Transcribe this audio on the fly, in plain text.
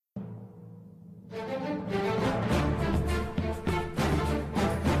Alright,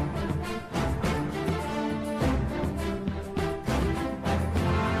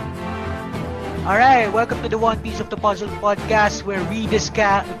 welcome to the One Piece of the Puzzle podcast where we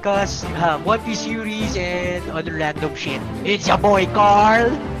discuss One Piece series and other random shit. It's your boy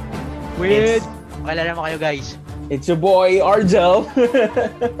Karl with... Pakilala mo kayo guys. It's your boy Argel.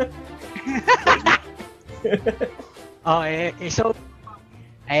 So,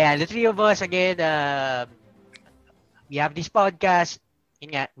 ayan, the three of us again, we have this podcast.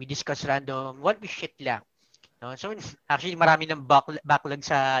 Yun nga, we discuss random One Piece shit lang. No? So, actually, marami ng backlog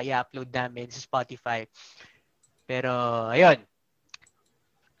sa i-upload namin sa Spotify. Pero, ayun.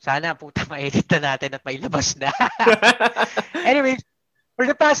 Sana, puta, ma-edit na natin at mailabas na. Anyways, for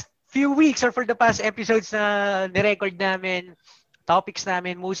the past few weeks or for the past episodes na nirecord namin, topics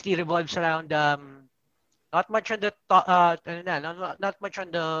namin mostly revolves around not much on the not much on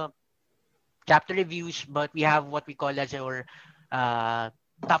the chapter reviews, but we have what we call as our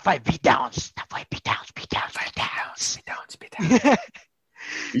Top 5 beatdowns.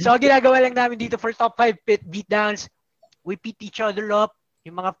 So, ginagawa lang namin dito for top 5 beatdowns. We pit each other up.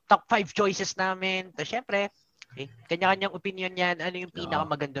 Yung mga top 5 choices namin. So, syempre, kanya-kanyang opinion yan. Ano yung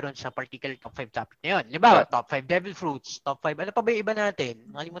pinakamaganda ron sa particular top 5 topic na yun. Diba? Top 5 devil fruits. Top 5. Ano pa ba yung iba natin?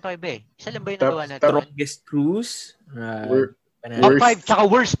 Nakalimutan ko iba eh. Isa lang ba yung nagawa natin? Strongest cruise. Top 5 tsaka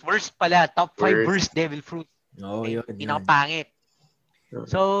worst. Worst pala. Top 5 worst devil fruit. Yun. Pinakapangit.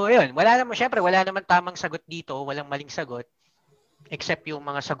 So, yun. Wala naman tamang sagot dito. Walang maling sagot. Except yung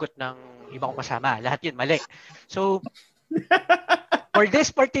mga sagot ng ibang kasama. Lahat yun, mali. So, for this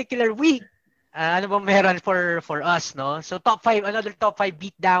particular week, ano ba meron for us, no? So, another top 5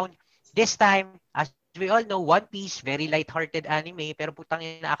 beatdown. This time, as we all know, One Piece, very light-hearted anime, pero putang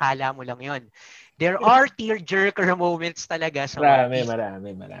ina, akala mo lang yun. There are tearjerker moments talaga sa One Piece.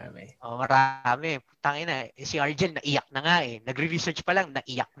 Marami. Oh, marami. Putang ina, si Argel naiyak na nga eh. Nagre-research pa lang,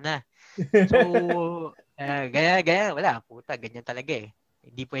 naiyak na. So, ganyan, wala. Puta, ganyan talaga eh.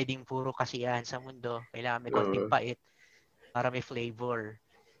 Hindi pwedeng puro kasiyahan sa mundo. Kailangan may konting pait para may flavor.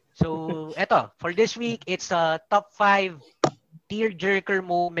 So, eto, for this week, it's top 5 tearjerker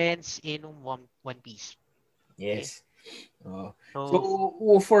moments in One Piece. Yes. So,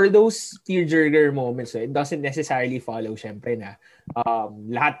 for those tearjerker moments, it doesn't necessarily follow, syempre, na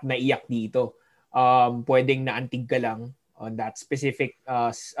lahat naiyak dito. Pwedeng naantig ka lang on that specific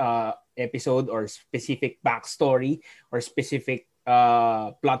episode or specific backstory or specific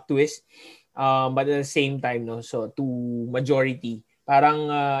plot twist. But at the same time, no, so to majority, parang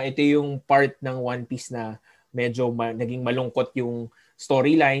ito yung part ng One Piece na medyo naging malungkot yung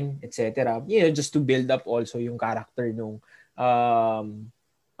storyline, etc. Just to build up also yung character nung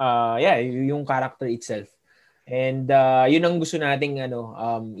yung character itself. And yun ang gusto nating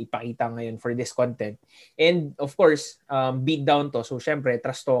ipakita ngayon for this content. And of course, beatdown to. So syempre,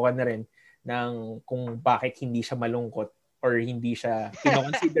 trust-talkan na rin ng kung bakit hindi siya malungkot or hindi siya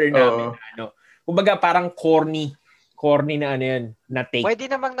kino-consider namin kumbaga parang corny na yun, na take. Pwede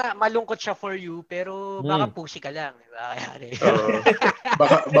namang na malungkot siya for you, pero baka pussy ka lang, di ba?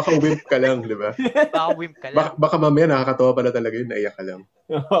 Baka wimp ka lang, di ba? Baka mamaya nakakatawa pala talaga yun, naiyak ka lang.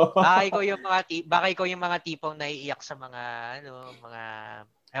 Baka ikaw yung mga tipong naiiyak sa mga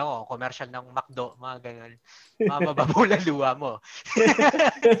commercial ng McDo, mga ganun. Mga mababula luha mo.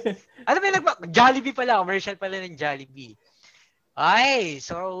 Jollibee pala, commercial pala ng Jollibee. Ay,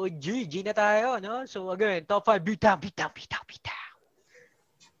 so GG na tayo, no? So again, top 5 beatdown.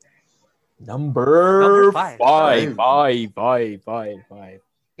 Number 5.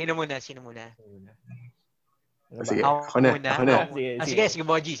 Sino muna? Sige, ako na. Sige,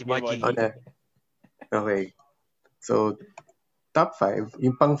 Bodjie. Okay. So, top 5,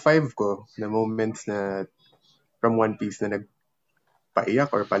 yung pang 5 ko na moments na from One Piece na nagpaiyak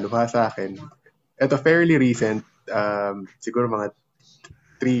or paluha sa akin. Ito, fairly recent. Siguro mga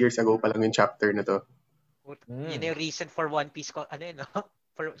 3 years ago pa lang yung chapter na to. Yun yung recent for One Piece ko. Ano yun, no?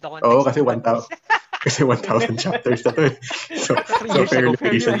 For the context. Oo, kasi 1,000. Kasi 1,000 chapters na to. So fairly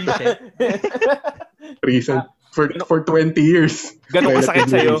recent. Recent. For 20 years. Ganun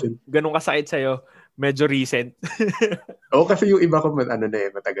kasakit sa'yo. Medyo recent. Oo, kasi yung iba ko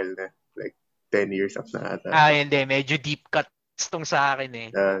matagal na. Like 10 years up na ata. Hindi. Medyo deep cuts tong sa akin eh.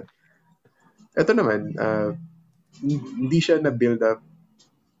 Ito naman, hindi siya na-build up,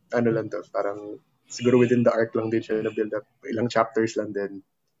 lang to, parang siguro within the arc lang din siya na-build up, ilang chapters lang din,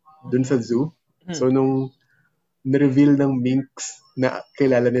 dun sa zoo. So, nung na-reveal ng Minx na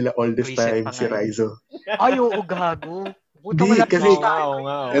kilala nila all this time si Raizo. Ay, oo, gago. Di, kasi,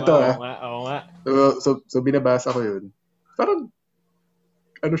 ito nga. So, binabasa ko yun. Parang,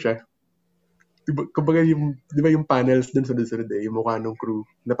 siya, kumbaga di ba yung panels dun sunod-sunod yung mukha ng crew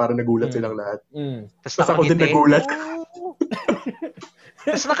na parang nagulat silang lahat. Tapos ako din nagulat.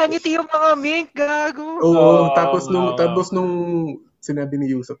 Tapos nakangiti yung mga mink, gago. Oo, tapos nung sinabi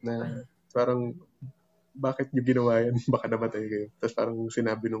ni Yusuf na parang bakit yung ginawa yan? Baka namatay kayo. Tapos parang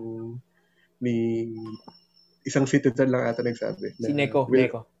sinabi ni isang citizen lang ata nagsabi. Si Neko.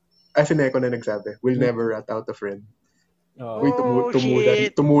 Si Neko na nagsabi, we'll never rat out a friend. Uy,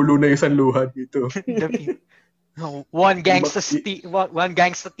 tumulo na yung sanluhan dito. One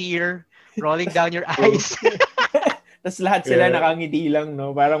gangsta tear rolling down your eyes. Tapos lahat sila nakangiti lang,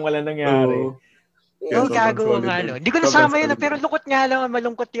 no? Parang wala nangyari. Gago nga, no? Hindi ko nasama yun, pero lungkot nga lang.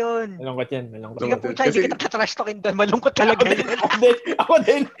 Malungkot yun. Malungkot yan. Hindi kita katrash talkin doon. Malungkot talaga yun. Ako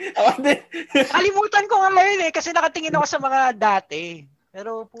din. Kalimutan ko nga yun kasi nakatingin ako sa mga dati.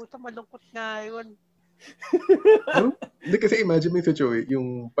 Pero puta, malungkot nga yun. Hindi kasi imagine mo yung situation,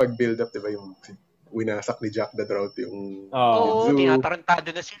 yung pag-build up, diba, yung winasak ni Jack the Drought yung zoo.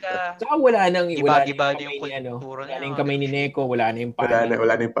 Tinatarantado na sila. Saka wala nang kulturo na yung kamay ni Neko, wala na yung paa.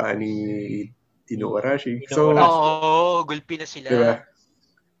 Wala na yung paa ni Inuarashi. Gulpi na sila. Diba?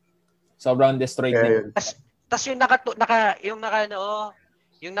 Sobrang destroyed din. Tas yung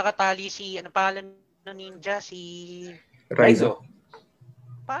yung nakatali si, ano pangalan ng ninja? Si Raizo.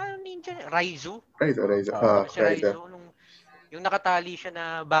 Paano ninja? Raizo. Yung nakatali siya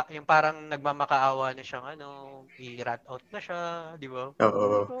na yung parang nagmamakaawa na siyang i-rat out na siya, di ba?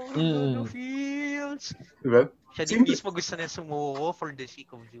 Oo. Feels. Diba? Siya din mismo gusto na sumuko for the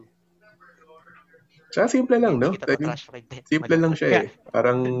sake of you. Tsaka simple lang, no? Simple lang siya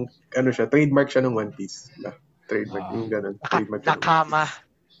Parang, trademark siya ng One Piece. Trademark, yung ganun. Nakama.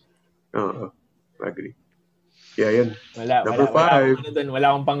 Oo. Agree. Kaya yan. Wala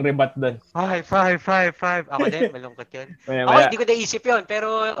akong pang-rebat doon. 5. Ako din, malungkot yun. Hindi ko naisip yun,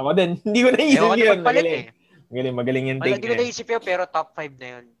 pero... Ako din, hindi ko naisip yun. Magaling yung take. Hindi ko naisip yun, pero top 5 na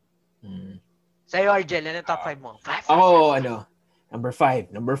yun. Sa'yo, Argel, ano top 5 mo? Ako, number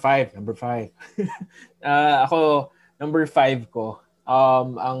 5. Ako, number 5 ko,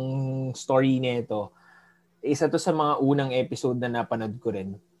 ang story nito, isa to sa mga unang episode na napanood ko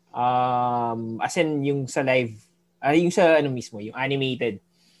rin. As in, yung sa live, yung sa mismo, yung animated.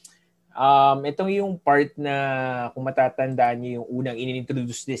 Ito yung part na kung matatandaan niyo yung unang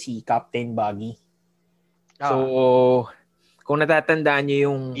inintroduce na si Captain Bodjie. So, kung natatandaan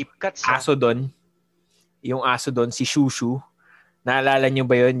niyo yung aso doon, si Shushu, naalala niyo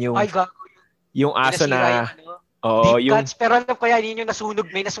ba yun? Yung aso na... yung cuts, pero ano pa yan, yung nasunog,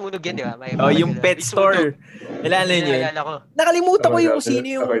 may nasunog yan, di ba? Yung pet store. Naalala niyo yun? Nakalimutan ko yung sino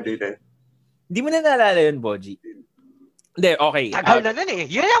yung... Hindi mo na naalala yun, Bodjie? Hindi, okay. Tagal na nun eh.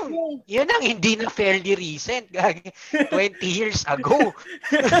 Yun ang hindi na fairly recent. 20 years ago.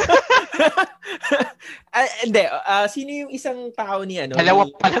 Hindi, sino yung isang tao ni Dalawa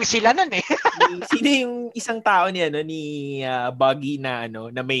pa lang sila nun eh. Sino yung isang tao ni Bodjie na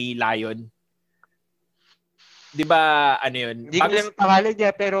na may lion? Di ba, yun? Hindi ko lang pangalan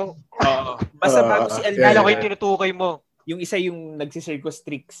niya, pero... Basta bago si Alvin. Lalo ko yung tinutukoy mo. Yung isa yung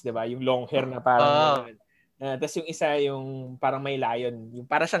nagsi-circus-tricks, di ba? Yung long hair na parang... Tapos yung isa yung parang may lion. Yung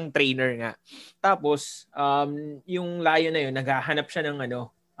parang siyang trainer nga. Tapos, yung lion na yun, naghahanap siya ng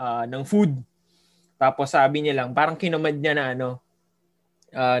ng food. Tapos sabi niya lang, parang kinumad niya na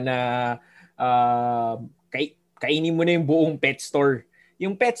kainin mo na yung buong pet store.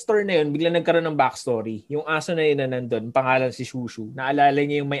 Yung pet store na yun, bigla nagkaroon ng backstory. Yung aso na yun na nandun, pangalan si Shushu, naalala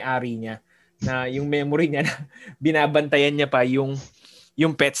niya yung may-ari niya, na yung memory niya na binabantayan niya pa yung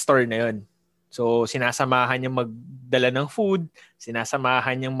pet store na yun. So, sinasamahan niya magdala ng food,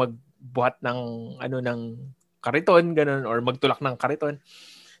 sinasamahan niya magbuhat ng kariton, ganun, or magtulak ng kariton.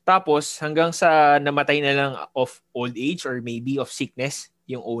 Tapos, hanggang sa namatay na lang of old age or maybe of sickness,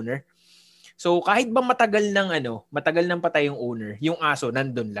 yung owner. So, kahit ba matagal nang patay yung owner, yung aso,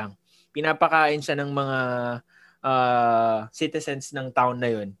 nandun lang. Pinapakain siya ng mga citizens ng town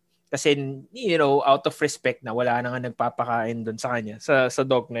na yun. Kasi, out of respect na wala na nga nagpapakain dun sa kanya, sa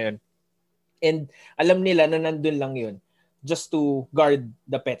dog na yun. And alam nila na nandun lang yun just to guard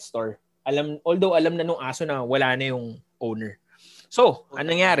the pet store. Although alam na nung aso na wala na yung owner. So,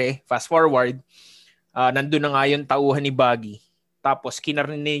 anong nangyari? Fast forward, nandun na nga yung tauhan ni Bodjie. Tapos,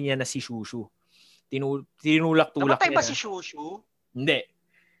 kinarnay niya na si Shushu. Tinulak-tulak niya. Namatay ba si Shushu? Hindi.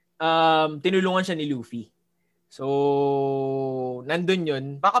 Tinulungan siya ni Luffy. So, nandun yun.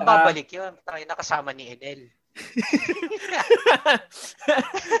 Baka babalik yun. Nakasama ni Enel.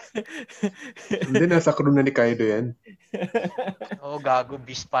 Hindi, nasa crew na ni Kaido yan. Gago.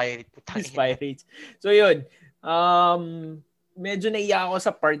 Beast Pirate. Beast Pirates. So, yun. medyo naiyak ako sa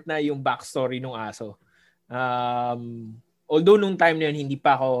part na yung backstory ng aso. Although nung time na yun, hindi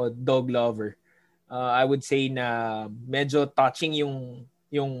pa ako dog lover. I would say na medyo touching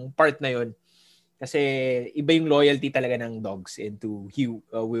yung part na yun. Kasi iba yung loyalty talaga ng dogs into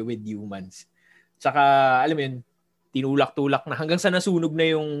with humans. Tsaka, alam mo yun, tinulak-tulak na hanggang sa nasunog na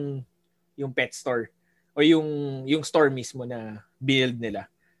yung pet store o yung store mismo na build nila.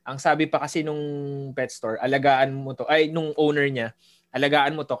 Ang sabi pa kasi nung pet store, alagaan mo to, nung owner niya,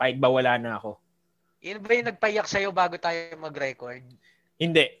 alagaan mo to kahit ba wala na ako. Yun ba yung nagpayak sa'yo bago tayo mag-record?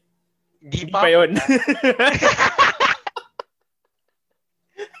 Hindi. Hindi pa yun.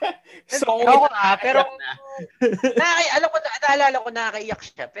 So, ako pero alam ko na, naalala ko nakakaiyak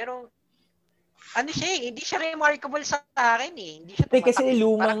siya, pero ano siya hindi siya remarkable sa akin eh. Hindi siya kasi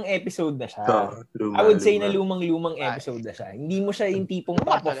lumang episode na siya. I would say na lumang episode na siya. Hindi mo siya yung tipong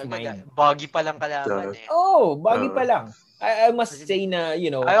top of mind. Baggy pa lang kalaban eh. Baggy pa lang. I must say na,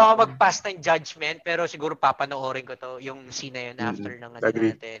 ayaw ako mag-pass ng judgment, pero siguro papanoorin ko to, yung scene na yun after ng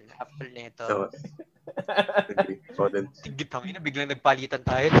natin. After nito. Tigitang ina, biglang nagpalitan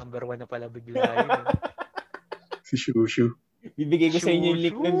tayo. Number 1 na pala bigla yun. Si Shushu. Bibigay ko sa inyo yung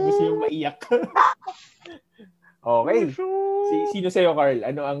link nun. Gusto yung maiyak. Okay. Sino sa'yo, Karl?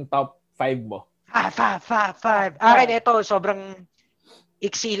 Ano ang top 5 mo? 5. Akin ito, sobrang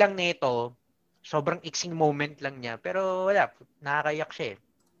iksi lang nito. Sobrang iksing moment lang niya. Pero wala, nakakayak siya eh.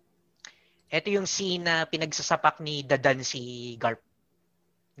 Ito yung scene na pinagsasapak ni Dadan si Garp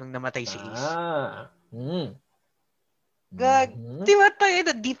nung namatay si Ace. Di ba tayo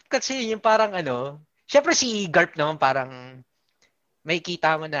na deep kasi yung parang syempre si Garp naman parang may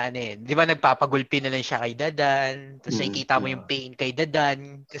kita mo na di ba nagpapagulpi na lang siya kay Dadan, tapos nakikita mo yung pain kay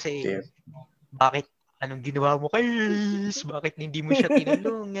Dadan kasi bakit anong ginawa mo kay Ace? Bakit hindi mo siya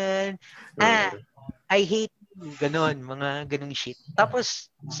tinulungan? I hate you. Ganon, mga ganong shit.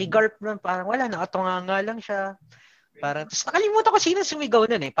 Tapos si Garp naman parang wala, nakatunga lang siya. Parang, tapos nakalimutan ko sino sumigaw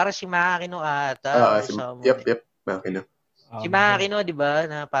nun eh. Parang si Makino ata. Yep, Makino. Si Makino, di ba,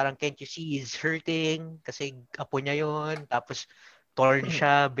 na parang can't you see he's hurting kasi apo niya yun. Tapos torn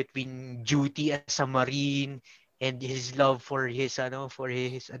siya between duty as a Marine and his love for his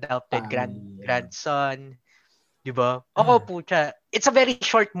adopted grandson. Di ba? Pucha. It's a very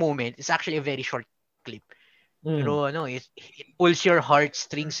short moment. It's actually a very short clip. Pero it pulls your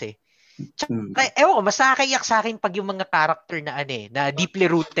heartstrings eh. Ewan ko, mas nakakaiyak sa akin pag yung mga character na na deeply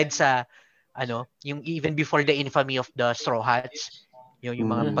rooted sa yung even before the infamy of the Straw Hats, yung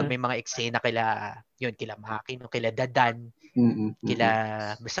mga pag may mga eksena kila Makino, kila Dadan,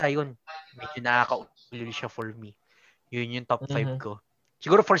 basta yun, medyo nakakaulol siya for me. Yun yung top 5 ko.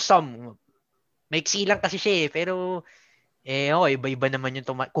 Siguro for some, maiksi lang kasi siya pero iba-iba naman yung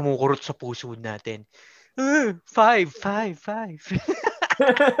kumukurot sa puso natin. 5.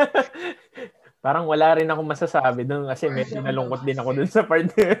 Parang wala rin akong masasabi doon kasi medyo nalungkot din ako doon sa part.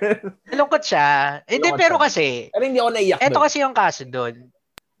 Nalungkot siya. Hindi, pero kasi pero hindi ako naiyak doon. Ito kasi yung kaso doon.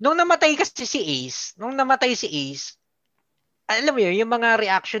 Nung namatay si Ace, alam mo yung mga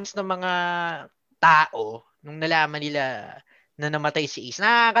reactions ng mga tao nung nalaman nila na namatay si Ace,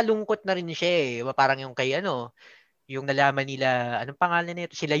 nakakalungkot na rin siya eh. Parang yung kay yung nalaman nila, anong pangalan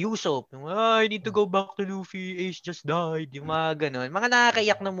nito? Sila Yusop. Yung, I need to go back to Luffy. Ace just died. Yung mga ganon. Mga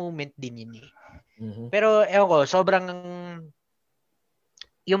nakakaiyak na moment din yun eh. Pero, ewan ko, sobrang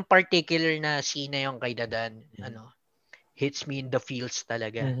yung particular na scene na yung kay Dadan, hits me in the feels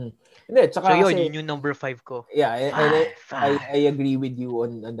talaga. Hindi, tsaka so yun yung number 5 ko. Yeah, I agree with you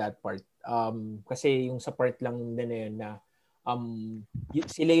on that part. Kasi yung sa part lang din na yun na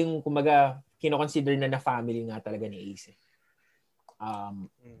sila yung kumaga kino-consider na family nga talaga ni Ace.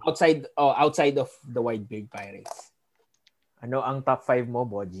 Outside of the Whitebeard Pirates. Ano ang top 5 mo,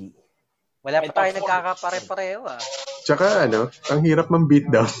 Bodjie? Wala pa tayo nagkakapare-pareho Tsaka ang hirap mang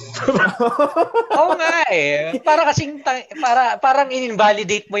beatdown. Oo nga eh. Parang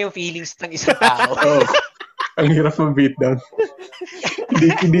in-invalidate mo yung feelings ng isang tao. Ang hirap mang beatdown.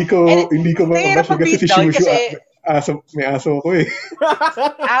 hindi ko mabash kasi si Shushu may aso ako eh.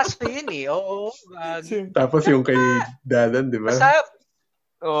 Aso yun eh. Oo. Tapos yung kay Dadan, di ba?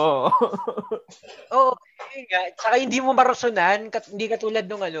 Oo. Saka hindi mo marusunan, hindi katulad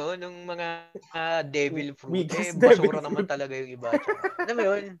nung mga devil fruit. Basura naman talaga yung iba. Alam mo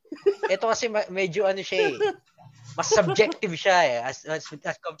yun? Ito kasi medyo siya eh. Mas subjective siya eh as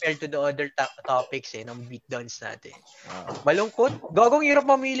compared to the other topics ng beatdowns natin. Malungkot. Gagong hirap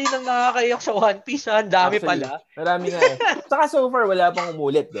mamili ng nakakaiyak sa One Piece. Ang dami pala. Marami nga eh. Saka so far wala pang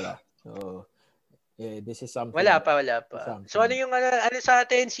umulit, di ba? So this is something. Wala pa. So ano yung sa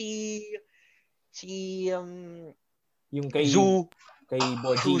atin si Yung kay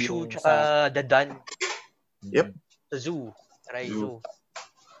Bodjie Shushu, yung tsaka Dadan. Yep. Sa Zoo. Try Zoo.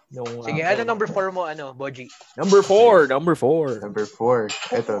 Sige, ano number 4 mo, Bodjie? Number 4. Number 4.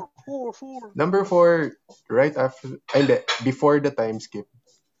 Ito. Number 4, right after, before the time skip.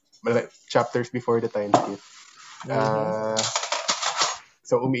 Chapters before the time skip.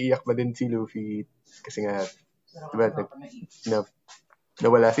 So, umiiyak ba din si Luffy? Kasi nga, diba,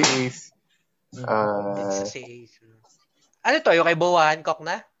 nawala si Ace. Si Ace. Ano to? Yung kay Boa Hancock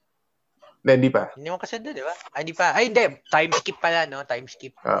na? Hindi pa. Hindi mo kasi doon, di ba? Hindi pa. Hindi. Time skip pala, no? Time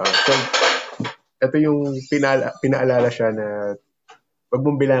skip. So, ito yung pinaalala siya na wag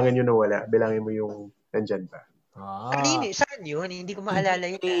mong bilangin yung nawala. Bilangin mo yung nandyan pa. Kanina, saan yun? Hindi ko maalala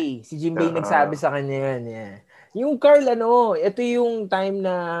yun. Si Jinbei nagsabi sa kanya yan. Yeah. Yung Karl, ito yung time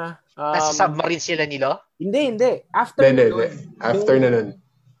na... nasa submarine sila nilo? Hindi. After na nun.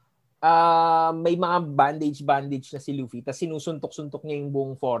 May mga bandage na si Luffy, tapos sinusuntok-suntok niya yung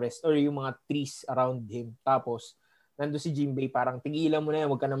buong forest or yung mga trees around him. Tapos, nando si Jinbei, parang tigilan mo na yan,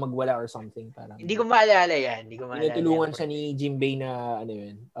 huwag ka na magwala or something. Parang, hindi ko maalala yan. Tinutulungan siya ni Jinbei na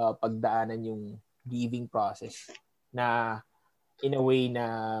pagdaanan yung grieving process na in a way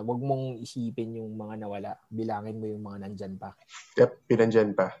na wag mong isipin yung mga nawala. Bilangin mo yung mga nandyan pa. Yep,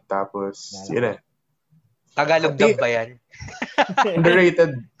 pinandyan pa. Tapos, yun na. Tagalog dub ba yan?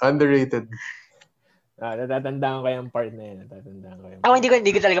 Underrated. Natatandaan ko yung part na yun. Hindi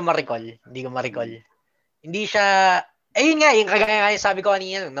ko talaga ma-recall. Hindi siya... Ayun nga, yung kagaya sabi ko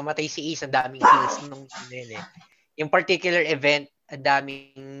kanina, nung namatay si Ace, ang daming feels nung yun eh. Yung particular event, ang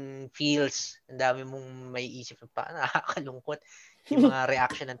daming feels, ang dami mong may isip na pa, nakakalungkot yung mga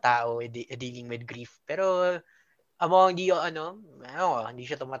reaction ng tao dealing with grief. Pero, hindi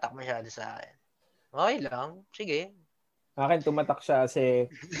siya tumatak masyado sa akin. Okay lang, sige. Akin tumatak siya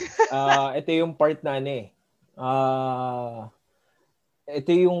kasi ito yung part na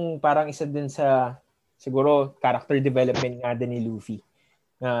ito yung parang isa din sa siguro character development nga din ni Luffy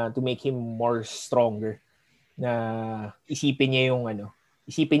to make him more stronger, na isipin niya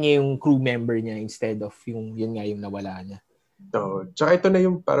yung crew member niya instead of yun yung nawala niya. So, tsaka ito na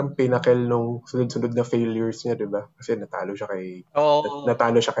yung parang pinnacle nung sunod-sunod na failures niya, diba? Kasi natalo siya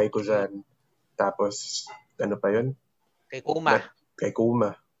kay Kuzan. Tapos, ano pa yun? Kay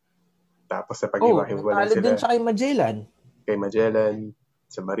Kuma. Tapos sa pag-iwahiwalay sila. Din siya kay Magellan,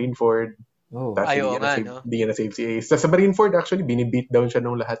 sa Marineford. Tapos hindi niya na-save si Ace. Sa Marineford, actually, bini-beatdown siya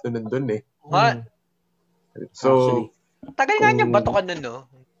nung lahat nun nandun eh. What? So, tagal nga niya batukan nun, no?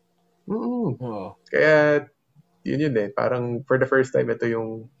 Kaya, yun eh. Parang, for the first time, ito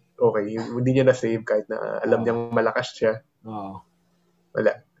yung, okay, hindi niya na-save kahit na alam niyang malakas siya.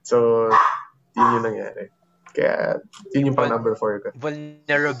 Wala. So, yun yung nangyari. Kaya, yun yung pang number 4 ko.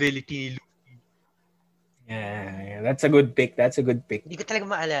 Vulnerability. Yeah, that's a good pick. Hindi ko talaga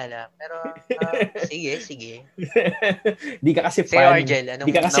maalala. Pero, sige. Di ka kasi fan. Argel,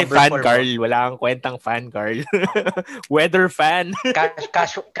 Di ka kasi fan, Karl. Wala kang kwentang fan, Karl. Weather fan.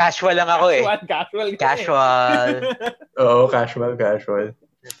 Casual lang ako eh. Casual. Oo, casual.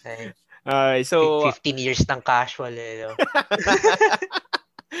 Okay. So 15 years ng casual eh. No?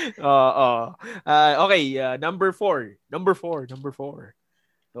 Okay, number 4.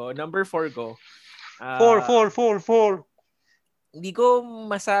 So, number 4 ko. 4. Hindi ko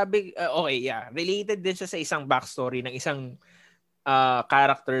masabi. Okay, yeah. Related din siya sa isang backstory ng isang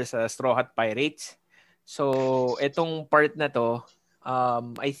character sa Straw Hat Pirates. So, itong part na to,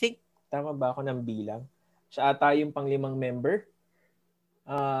 I think, tama ba ako ng bilang? Siya ata yung pang-5 member.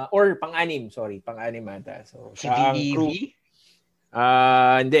 Or pang-6, sorry. Pang-6 ata. So, siya ang crew.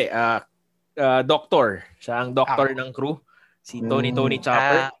 Hindi. Doctor. Siya ang doctor ng crew. Si Tony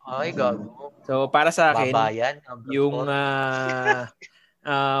Chopper. Okay, gago. So, para sa akin, babayan, yung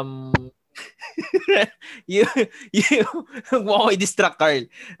mo i-distract, Karl.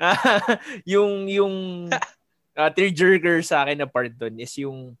 yung tearjerker sa akin na part doon is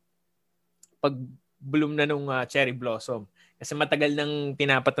yung pag-bloom na nung cherry blossom. Kasi matagal nang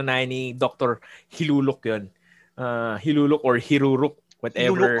pinapatunayan ni Dr. Hiluluk yun. Hiluluk or Hiruruk,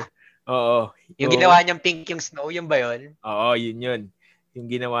 whatever. Oo. Yung ginawa niyang pink yung snow, yun ba yun? Oo, yun. Yung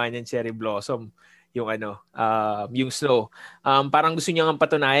ginawa niyang cherry blossom. Yung yung snow. Parang gusto niya nga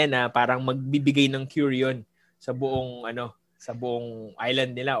patunayan na parang magbibigay ng cure yun sa buong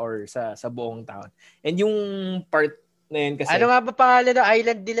island nila or sa buong town. And yung part na yun kasi... Ano nga ba pangalan ng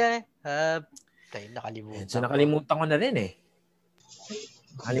island nila? Nakalimutan. So nakalimutan ko na rin eh.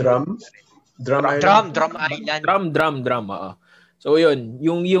 Drum Island. Drum. So yun,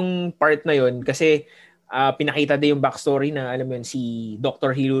 yung part na yun kasi pinakita din yung backstory na alam mo yun, si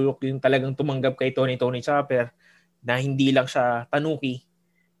Dr. Hiluluk yung talagang tumanggap kay Tony Chopper, na hindi lang siya tanuki.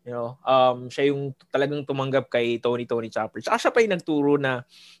 You know, siya yung talagang tumanggap kay Tony Chopper. Saka siya pa yung nagturo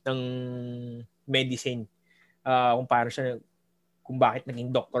ng medicine. Kung paano siya, kung bakit naging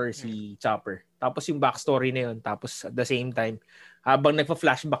doctor si Chopper. Tapos yung backstory na yun. Tapos at the same time, habang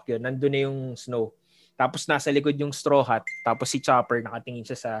nagpa-flashback yun, nandun na yung Snow. Tapos nasa likod yung Straw Hat. Tapos si Chopper nakatingin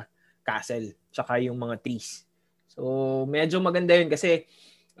siya sa castle. Tsaka yung mga trees. So, medyo maganda yun kasi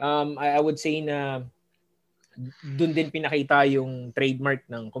I would say na doon din pinakita yung trademark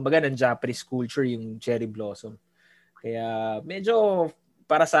kumbaga ng Japanese culture, yung cherry blossom. Kaya medyo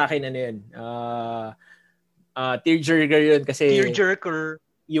para sa akin ano yun, tearjerker yun kasi Tearjerker.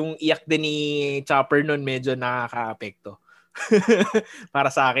 Yung iyak din ni Chopper nun medyo nakaka-apekto.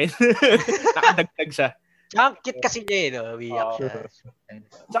 Para sa akin. Nakadagdag siya. Ang cute kasi niya no? Iyak siya.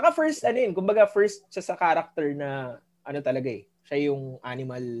 Tsaka first, kumbaga first siya sa character na talaga siya yung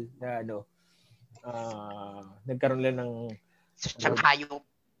animal na nagkaroon lang ng siyang hayop.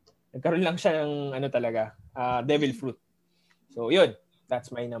 Nagkaroon lang siya ng talaga, devil fruit. So yun,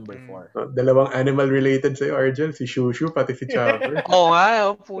 that's my number 4. Dalawang animal related sa'yo, Argel. Si Shushu, pati si Chopper. Oo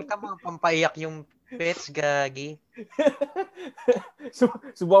nga, puta mga pampaiyak yung pets, gagi.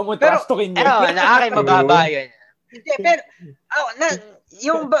 Subukan mo trastokin yun. Pero, na akin mababa yun. Hindi, pero,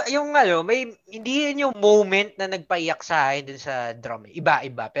 hindi yun yung moment na nagpaiyak sa akin dun sa drum.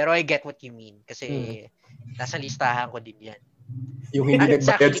 Iba-iba. Pero I get what you mean. Kasi, nasa listahan ko din yan. Yung hindi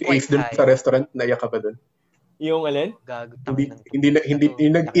nagbayad si Ace dun sa restaurant, naiyak ka ba dun? Yung alin?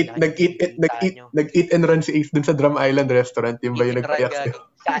 Nag-eat and run si Ace dun sa Drum Island restaurant. Yung ba yung nagpayak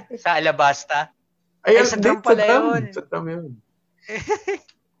sa Alabasta? Ay, sa drum pala yun. Sa drum yun.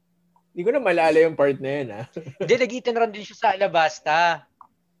 Hindi ko na malala yung part na yun, ha? Hindi, nag-eat and run din siya sa Alabasta.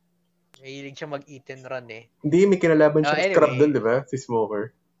 Mahilig siya mag-eat and run, eh. Hindi, may kinalaban siya sa scrub doon, di ba? Si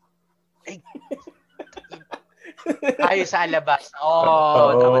Smoker. Ay, sa Alabasta.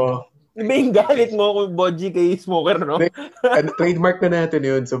 Tama. May galit mo kung Bodjie kay Smoker, no? Trademark na natin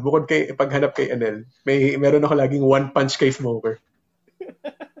yun. So, bukod kay paghanap kay Anel, meron ako laging one punch kay Smoker.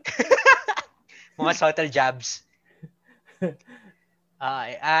 Mga subtle jabs.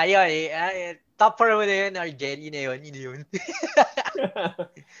 Yun. Top 4 mo na yun, Argel. Yun.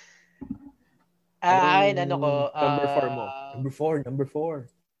 Number 4.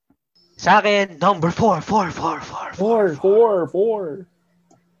 Sa akin, number 4. 4.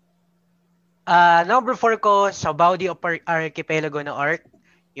 Number 4 ko sa Bodjie of Archipelago na arc,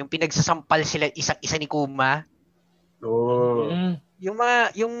 yung pinagsasampal sila isa ni Kuma. Oh.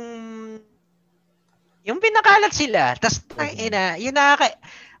 Yung pinakalat sila. Tas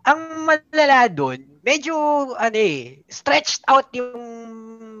ang malala doon, medyo stretched out yung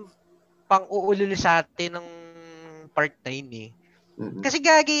pang-uululu sa atin ng part 9 eh. Kasi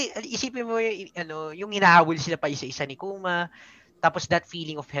gagi, isipin mo yung hinahabol sila pa isa-isa ni Kuma. Tapos that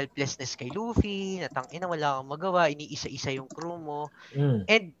feeling of helplessness kay Luffy, natangina wala kang magawa, iniisa-isa yung crew mo.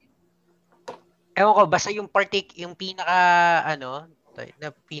 And ewan ko, basta yung pinaka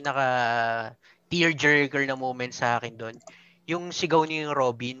tearjerker na moment sa akin doon, yung sigaw niya yung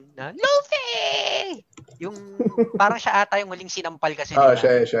Robin na Luffy! Yung parang siya ata yung huling sinampal kasi.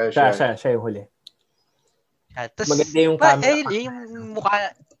 Siya yung huli. Tapos, maganda yung camera. Yung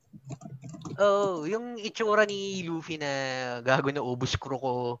mukha, yung itsura ni Luffy na gago na ubos crew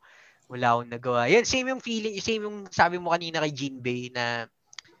ko, wala akong nagawa. Yan, same yung feeling, same yung sabi mo kanina kay Jinbei na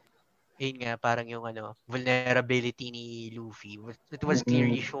yun nga, parang yung vulnerability ni Luffy. It was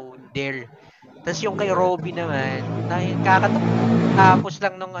clearly shown there. Tapos yung kay Robin naman, kakatapos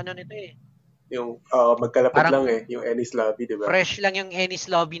lang nung nito eh. Yung magkalapit parang, lang yung Ennis Lobby, di ba? Fresh lang yung Ennis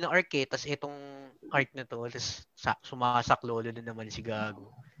Lobby ng arc eh. Tapos itong arc na to, tapos sumasaklolo na naman si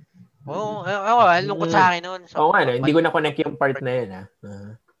Gago. Lungkot sa akin noon. Oo nga, hindi ko na-connect yung part na yun, ha?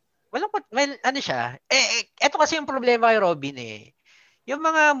 Malungkot, siya. Eto kasi yung problema kay Robin eh. Yung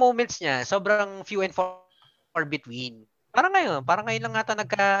mga moments niya, sobrang few and far between. Parang ngayon lang ata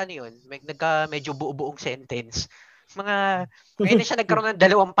medyo buo-buong sentence. Ngayon na siya nagkaroon ng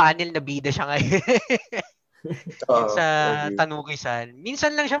 2 panel na bida siya ngayon. Sa tanukisan.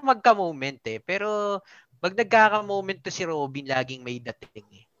 Minsan lang siya magka-moment eh. Pero, pag nagkaka-moment to si Robin, laging may dating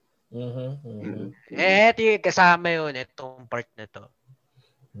eh. Eto yung kasama yun, itong part na to.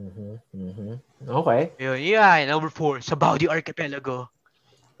 Okay. Yun, number 4, sa Bodjie Archipelago.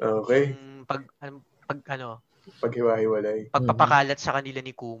 Okay. Paghiwa-hiwalay. Pagpapakalat sa kanila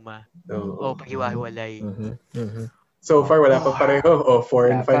ni Kuma. Paghiwa-hiwalay. So far, wala pa pareho.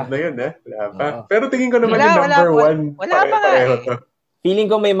 4 and 5 na yun, ha? Wala pa. Pero tingin ko naman yung number 1, pareho to. Feeling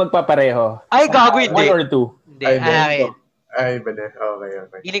ko may magpapareho. Ay, gago hindi. 1 or 2? Hindi. Ay, ba na?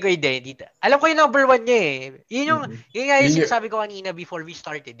 Okay. Hindi ko dito. Alam ko yung number 1 niya eh. Yun nga yung Yun sinasabi ko kanina before we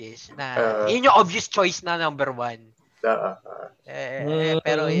started this, na yun yung obvious choice na number 1.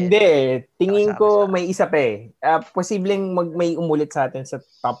 Pero hindi eh. Tingin ko nakasama may isa pa eh. Posibleng may umulit sa atin sa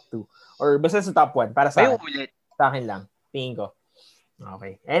top 2. Or basta sa top 1. Para sa may akin. umulit. Sa akin lang. Tingin ko.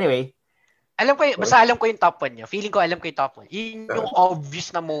 Okay. Anyway. Basta alam ko yung top 1 niya. Feeling ko alam ko yung top 1. Yun yung obvious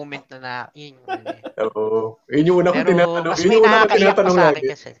na moment na yun yung ano eh. Oo. Yun yung una ko tinatanong. Mas may nakakaiyak pa sa akin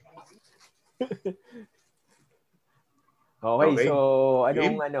kasi. Okay, so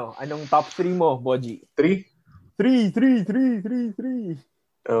anong top 3 mo, Bodjie? 3? 3.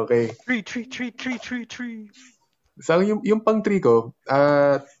 Okay. 3. So, yung pang 3 ko,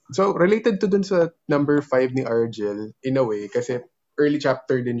 so related to dun sa number 5 ni Argel, in a way, kasi early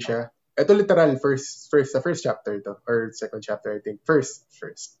chapter din siya. Ito literal, first chapter to, or second chapter, I think. First.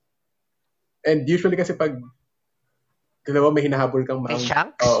 And usually kasi pag, may hinahabol kang Kay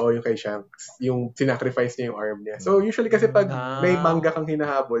Shanks? Oo, yung kay Shanks. Yung sinacrifice niya yung arm niya. So, usually kasi pag may manga kang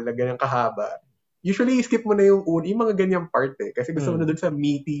hinahabol na ganyang kahaba, usually skip mo na yung mga ganyang part eh. Kasi gusto mo na dun sa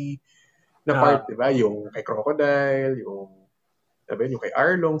meaty na part, diba? Yung kay Crocodile, yung kay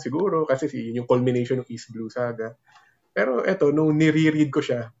Arlong siguro, kasi yun yung culmination ng East Blue Saga. Pero eto, nung nire-read ko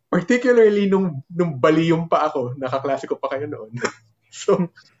siya, particularly nung baliyong pa ako, nakaklase ko pa kayo noon. So,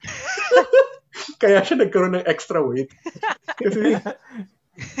 kaya siya nagkaroon ng extra weight. Kasi,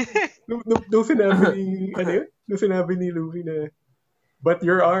 nung sinabi ni Luffy na, but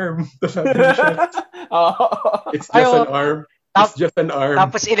your arm, tapos sabi niya, it's just an arm. It's just an arm.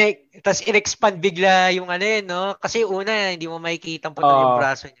 Tapos in-expand bigla yung no? Kasi una, hindi mo makikita po yung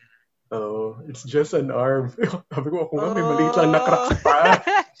braso niya. Oh, it's just an arm. Sabi ko, ako nga, may maliit lang na crack pa.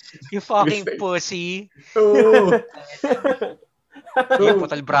 You fucking pussy. Oo. Yung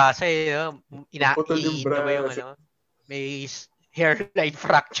putol braso eh. Putol yung braso. Ba yung may hairline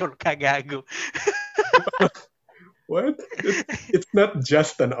fracture ka, gago. What? It's not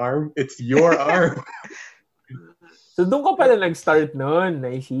just an arm. It's your arm. So, doon ka pala nag-start noon,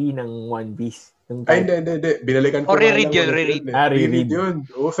 Naishi, ng One Piece. Ay, hindi. Binalikan ko. Reread yun. Reread yun.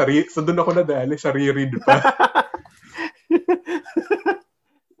 Oo, so doon ako nadali sa reread pa.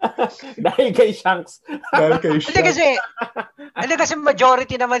 Dahil kay Shanks. Kasi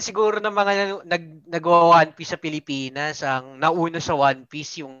majority naman siguro ng mga nag-One Piece sa Pilipinas, ang nauna sa One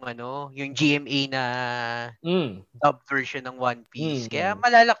Piece yung yung GMA na dub version ng One Piece. Kaya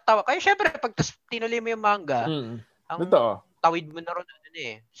malalaktawa. Kaya syempre, pag tinuloy mo yung manga, ang tawid mo na ron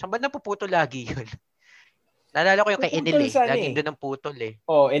Saan ba napuputo lagi yun? Naalala ko yung kay Enel eh. Laging doon ang putol eh.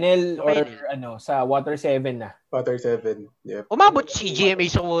 Enel or sa Water 7 na. Water 7. Yep. Umabot si GMA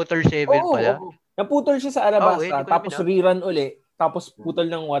sa Water 7 pala. Naputol siya sa Arabasta, tapos rerun uli, tapos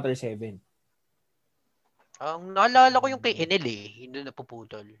putol ng Water 7. Ang naalala ko yung kay Enel eh. Hindi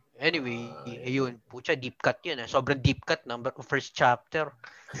napuputol. Anyway, ayun. Pucha, deep cut yun. Sobrang deep cut. First chapter.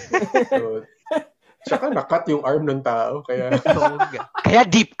 Tsaka nakat yung arm ng tao. Kaya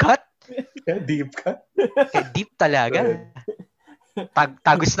deep cut? Kaya deep cut? Kaya deep talaga.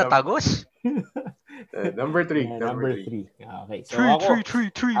 Tagos na tagos. Number 3. Number 3. Okay. So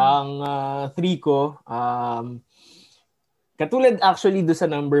three. Ang 3 ko, katulad actually do sa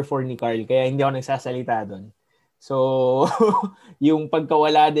number 4 ni Karl, kaya hindi ako nagsasalita doon. So, yung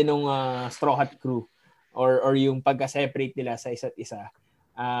pagkawala din ng Straw Hat Crew or yung pagka-separate nila sa isa't isa.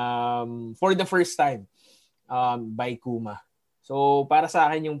 For the first time by Kuma. So para sa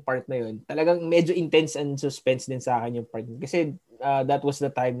akin yung part na yun, talagang medyo intense and suspense din sa akin yung part. Kasi that was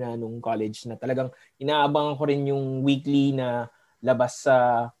the time na nung college na talagang inaabangan ko rin yung weekly na labas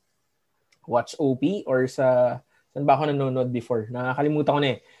sa Watch OP or sa saan ba ako nanonood before? Nakakalimutan ko na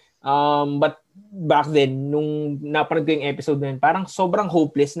eh. But back then, nung napanood ko yung episode na yun, parang sobrang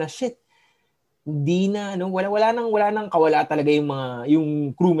hopeless na shit. Hindi na wala nang kawala talaga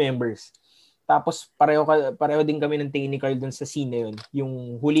yung crew members. Tapos pareho din kami ng tingin ni Karl doon sa scene na yun.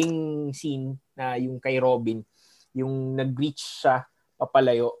 Yung huling scene na yung kay Robin, yung nag-reach siya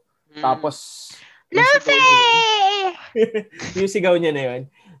papalayo. Tapos Luffy! Yung sigaw niya na yun.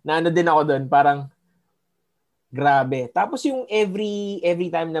 Na din ako doon, parang grabe. Tapos yung every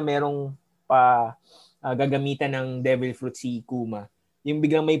time na merong gagamitan ng Devil Fruit si Kuma, yung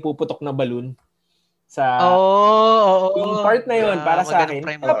biglang may puputok na balloon sa yung part na yun para sa akin.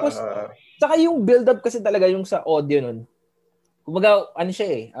 Tapos saka yung build up kasi talaga yung sa audio nun. Kumbaga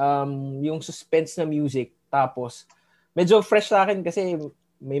siya yung suspense na music, tapos medyo fresh sa akin kasi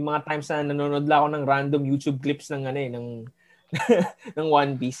may mga times na nanonood lang ako ng random YouTube clips ng ng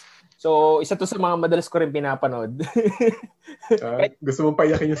One Piece. So isa to sa mga madalas ko rin pinapanood. Gusto mong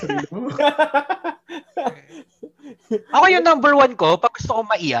payakin yung sarili mo? Ako yung number 1 ko, pag gusto ko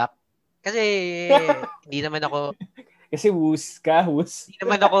maiyak, kasi hindi naman ako Kasi wus ka. hindi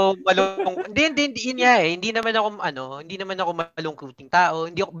naman ako hindi, yun nga eh. Hindi naman ako malungkuting tao.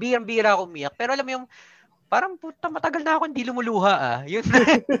 Hindi ako, bira ako umiyak. Pero alam mo yung, parang puta, matagal na ako hindi lumuluha Yun na.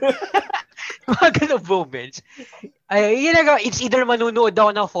 Mga ganong moments. Ay, yun na, it's either manunood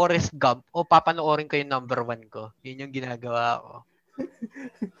ako ng Forrest Gump o papanoorin ko yung number 1 ko. Yun yung ginagawa ko.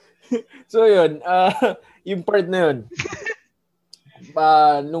 So yun, yung part na yun,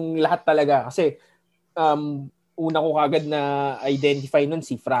 nung lahat talaga, kasi una ko kagad na identify nun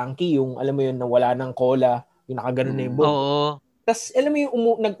si Frankie, yung alam mo yun, na wala ng cola, yung nakaganon na yung buhok. Oo. Tapos alam mo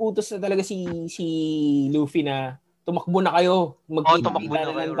yung nag-utos na talaga si Luffy na tumakbo na kayo, Tumakbo na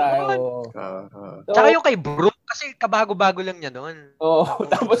kayo. tayo. So, tsaka yung kay Brook, kasi kabago-bago lang niya noon.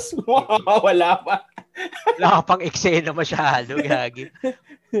 Tapos wala pa. Wala ka pang eksena masyado, gagi.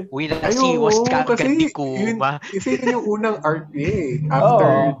 Uy, nasiwas ka agad ni Kuma. Kasi yun yung unang arc niya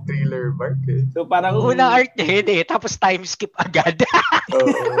after Thriller Bark So parang unang arc niya yun tapos time skip agad.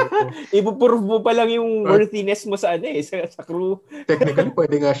 Ipuprove mo pa lang yung worthiness mo sa sa crew. Technically,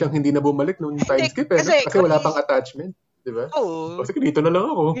 pwede nga siyang hindi na bumalik nung time skip kasi wala pang attachment. Diba? Oo. Kasi dito na lang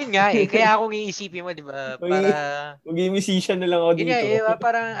ako. Yun nga kaya akong iisipin mo, diba? Para maging musician na lang ako dito. Yun nga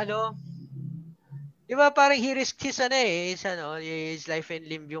parang diba parang he risked his his life and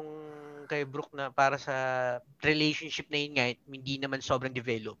limb yung kay Brook na para sa relationship na yun nga, hindi naman sobrang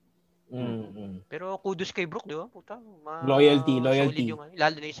develop. Pero kudos kay Brook, di ba? Puta, loyalty. Yung,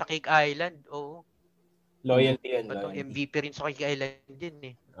 lalo na yung sa Cake Island. Oo. Loyalty yan. MVP rin sa Cake Island din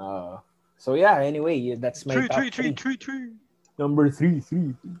eh. So yeah, anyway, that's my top 3. Number 3.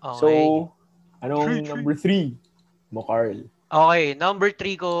 Okay. So, anong number 3 mo, Karl? Okay, number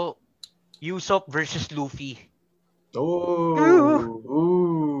 3 ko, Usopp versus Luffy.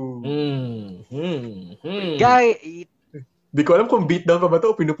 Guy, di ko alam kung beatdown pa ba ito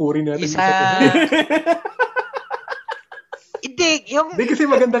o pinupuri natin. Hindi, kasi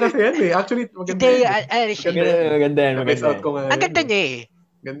maganda kasi yan eh. Actually, maganda maganda yan. Ang ganda niya eh.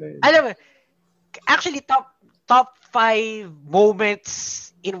 Ganda yan. Alam mo, actually, top 5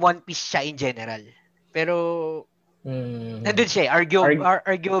 moments in One Piece siya in general. Pero, nandun siya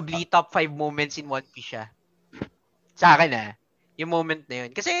arguably top 5 moments in One Piece siya. Sa akin yung moment na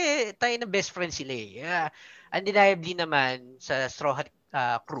yun. Kasi tayo na best friends sila eh. Undeniably naman sa Straw Hat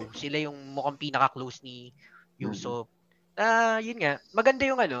crew, sila yung mukhang pinaka-close ni Usopp. Yun nga, maganda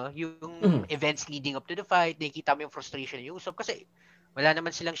yung yung events leading up to the fight. Nakikita mo yung frustration ni Usopp kasi wala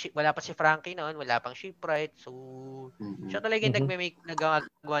pa si Frankie noon, wala pang shipwright. So, siya talaga yung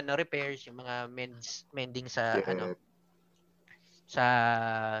nagagawa ng repairs, yung mga mending sa sa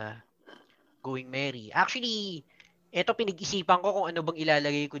Going Merry. Actually, eto pinag-isipan ko kung ano bang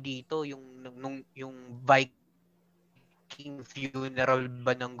ilalagay ko dito, yung Viking funeral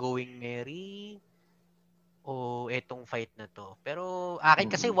ba ng Going Merry o etong fight na to. Pero akin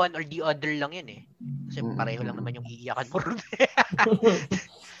kasi one or the other lang yun eh. Kasi pareho lang naman yung iiyakan mo rin.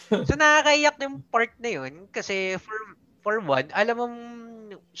 So nakakaiyak yung part na yun kasi for one, alam mong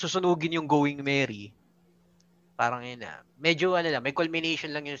susunugin yung Going Merry. Parang yun medyo may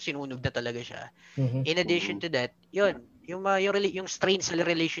culmination lang yung sinunog na talaga siya. In addition to that, yun, yung strain sa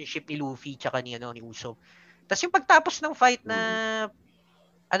relationship ni Luffy tsaka ni Usopp. Tapos yung pagtapos ng fight na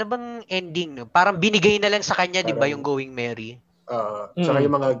ano bang ending, no? Parang binigay na lang sa kanya, di ba, yung Going Merry? Tsaka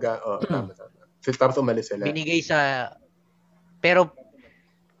yung mga tama. Tapos umalis sila. Binigay sa pero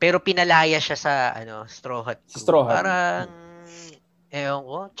pinalaya siya sa Straw Hat. Parang ewan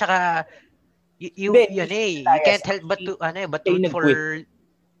ko. Tsaka you can't help but to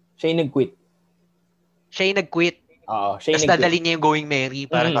siya yung nag-quit. Oo, siya yung tapos dadalhin niya yung Going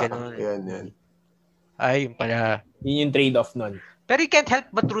Merry, parang gano'n. Yan. Ay, yun pala. Yun yung trade-off nun. Pero you can't help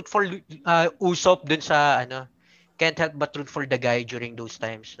but root for Usopp dun sa can't help but root for the guy during those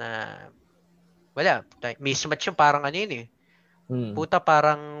times na wala, mismatch yung parang yun eh. Puta,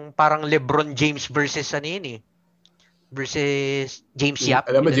 parang LeBron James versus yun eh. Versus James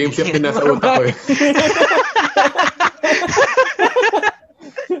Yap. Alam mo, James Yap din nasa utak ko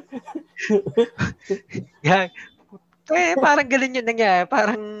eh. Parang ganun yun nangyari.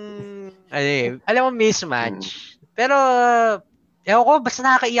 Parang, alam mo, mismatch. Pero, ewan ko, basta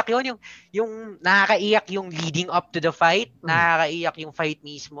nakakaiyak yun. Yung nakakaiyak yung leading up to the fight, nakakaiyak yung fight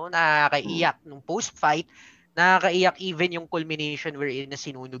mismo, nakakaiyak nung post-fight, nakakaiyak even yung culmination wherein na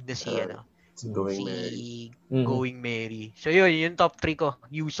sinunog na si Going Merry. So yun, yung top 3 ko,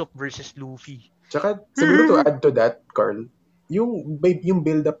 Usopp versus Luffy. Tsaka, siguro to add to that, Karl, yung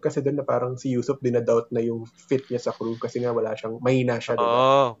build-up kasi doon na parang si Usopp dinadoubt na yung fit niya sa crew kasi nga mahina siya,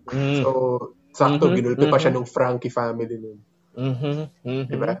 diba? So, Sakto, ginulpi pa siya ng Frankie family nun.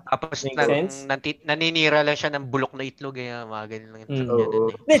 Diba? Tapos Makes sense. naninira lang siya ng bulok na itlog. Mga ganun lang.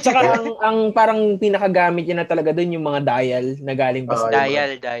 Oo. Hindi, tsaka ang parang pinakagamit niya na talaga doon yung mga dial na galing pa sa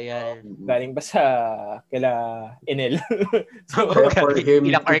Dial. galing pa sa kila Enel. So, Kaya for him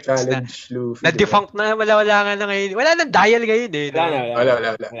ilang to arcs challenge Luffy, na-defunct na, wala nga na ngayon. Wala nang dial ngayon eh. No? Wala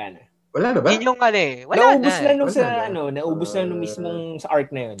na. Wala na ba? Yun yung wala naubos na. Naubos na nung mismong sa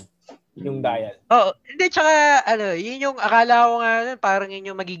arc na yun. Yung dial. Hindi, tsaka, yun yung akala ko nga, parang yun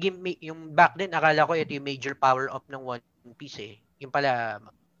yung magiging, yung back then, akala ko ito yung major power up ng One Piece eh. Yung pala,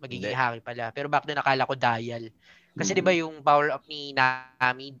 magiging haki pala. Pero back then, akala ko dial. Kasi di ba yung power up ni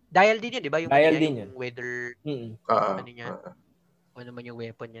Nami, dial din yun, di ba? Yung dial din yung weather, ano niya, ano naman yung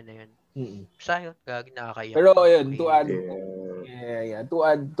weapon niya na yun. Basta yun, nakakaiyak. Pero yun, to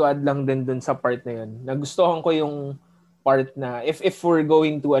add lang din dun sa part na yun. Nagustuhan ko yung part na if we're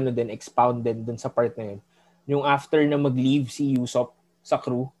going to expound din dun sa part na yun, yung after na mag-leave si Usopp sa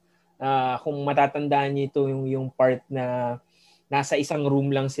crew, kung matatandaan niyo ito yung part na nasa isang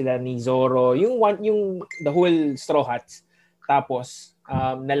room lang sila ni Zoro, yung the whole Straw Hats, tapos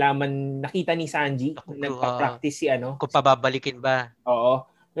nakita ni Sanji nagpa-practice si kung pababalikin ba. Oo.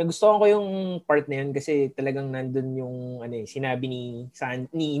 Nagustuhan ko yung part na yun kasi talagang nandun yung sinabi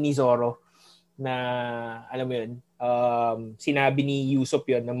ni Zoro na alam mo yun, sinabi ni Usopp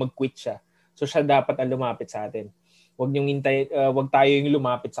yun na mag-quit siya. So siya dapat ang lumapit sa atin. Wag tayo yung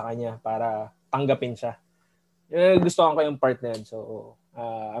lumapit sa kanya para tanggapin siya. Gustuhan ko yung part na yun. So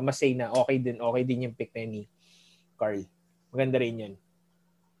I must say na okay din yung pick na ni Karl. Maganda rin yun.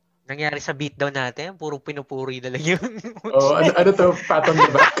 Nangyari sa beatdown natin, puro pinupuri na lang yun. Ano to? Pat on the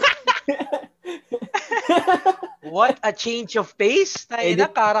back? What a change of pace. Tayo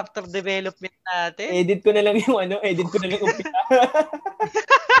na, character development natin. Edit ko na lang umpisa.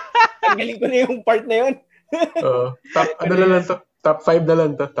 Tanggalin ko na yung part na yun. Top 5 na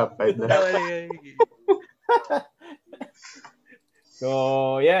lang to. Top 5 na.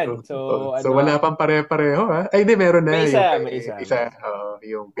 So, yan. So wala pang pare-pareho, ha? Ay, hindi, meron na. May isa.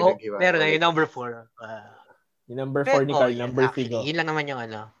 Yung pinag-iwa. Meron na, yung number 4. Yung number 4 ni Karl, number 3 ko. Yun lang naman yung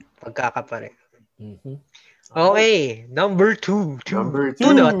pagkakapare. Okay, number 2. Number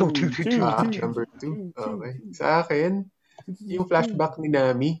 2. Number 2. Okay. Sa akin, yung flashback ni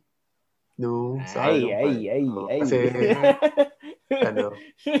Nami nung sa kasi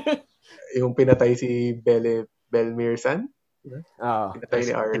yung pinatay si Belmir-san. Pinatay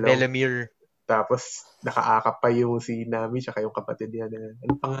ni Arlo. Belmir. Tapos nakaakap pa yung si Nami tsaka yung kapatid niya na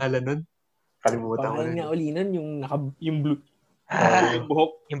anong pangalan nun? Kalimutan ko na. Pangalan nga uli nun, yung blue. Yung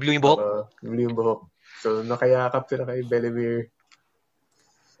buhok. Yung blue yung buhok? Yung blue yung buhok. So, nakayakap sila kay Belmir.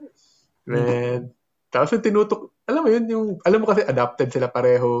 And, tapos yung tinutok, alam mo kasi adopted sila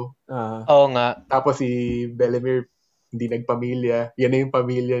pareho. Oo nga. Tapos si Belmir, hindi nagpamilya. Yan na yung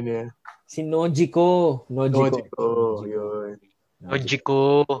pamilya niya. Si Nojiko. Yun.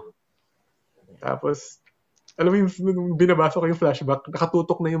 Nojiko. Tapos, alam mo yung binabasa ko yung flashback,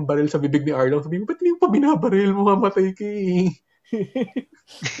 nakatutok na yung baril sa bibig ni Arlo. Sabi mo, ba't hindi yung pa binabaril mo? Mamatay ka eh.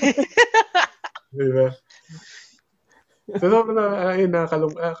 Diba? So,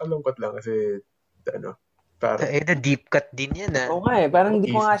 nakalungkot lang kasi, parang... deep cut din yan, Oo nga parang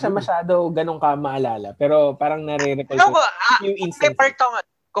hindi ko nga siya masyado ganun ka maalala. Pero parang nare-recall ko few instances.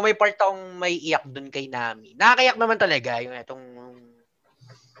 Kung may part akong may iyak dun kay Nami. Nakakayak naman talaga yung itong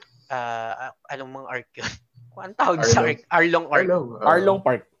anong mga arc yun? Anong tawag sa arc? Arlong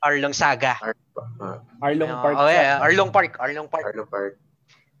Park. Arlong Saga. Arlong Park. Arlong Park.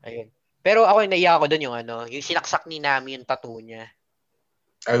 Ayun. Pero ako yung naiyak ko dun yung yung sinaksak ni Nami yung tattoo niya.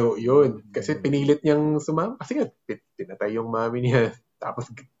 Yun. Kasi pinilit niyang sumama. Kasi nga, pinatay yung mami niya.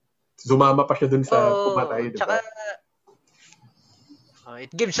 Tapos, sumama pa siya dun sa pumatay. Tsaka, it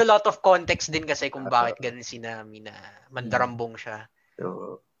gives a lot of context din kasi kung bakit ganun si Nami na mandarambong siya.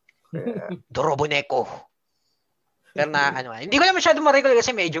 Doroboneko. Pero hindi ko na masyado ma-recall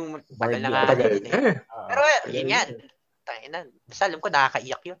kasi medyo tagal na nga. Pero yun yan. Basta alam ko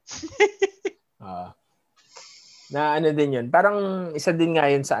nakakaiyak yun. Na din yun. Parang isa din nga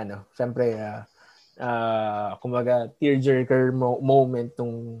yun sa syempre, kumbaga, tearjerker moment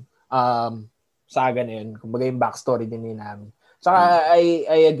nung saga na yun. Kumbaga yung backstory din ni Nami. Saka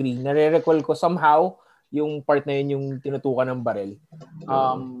I agree. Nare-recall ko somehow yung part na yun yung tinutukan ng baril.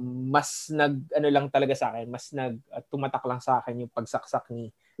 Mas lang talaga sa akin. Mas tumatak lang sa akin yung pagsaksak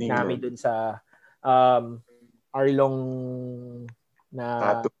ni Nami dun sa Arlong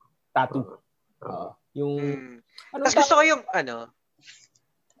na tattoo. Tapos gusto ko yung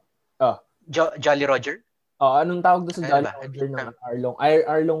Jolly Roger. Anong tawag doon sa Ano Jolly ba? Roger ng Arlong?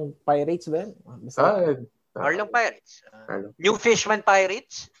 Arlong Pirates ba yun? Arlong Pirates. Arlong. New Fishman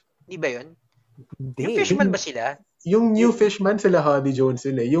Pirates? Hindi ba yun? Hindi. New Fishman ba sila? Yung New Fishman, sila Hoddy Jones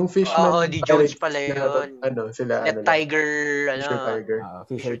yun eh. Yung Fishman Hoddy Jones Pirates, pala yun. sila Sila Tiger,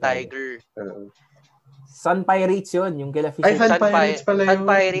 Fisher Tiger. Sun Pirates yun, yung kila Ay, Fisher. Sun Pirates pala yun. Sun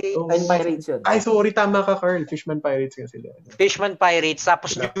Pirates. Sun Pirates yun. Ay, sorry, tama ka, Karl. Fishman Pirates nga sila. Fishman Pirates,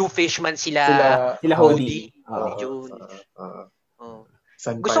 tapos New Fishman sila Hoddy. Hoddy Jones.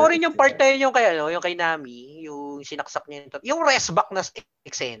 Gusto ko rin yung part na yun, yung kay Nami, yung sinaksak niya yung restback na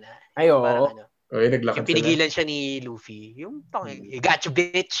eksena. Ay, oo. Yung pinigilan siya ni Luffy. Yung got you,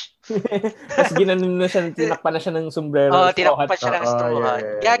 bitch. Tapos ginanon na siya, tinakpan na siya ng sombrero. Tinakpan siya ng straw hat.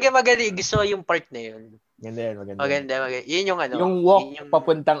 Kaya magaling. Gusto yung part na yun. Maganda. Yun yung Yung walk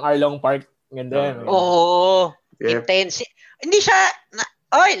papuntang Arlong Park. Ganda. Oo. Intense. Hindi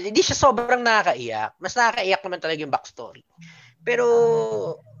siya sobrang nakakaiyak. Mas nakakaiyak naman talaga yung backstory. Pero,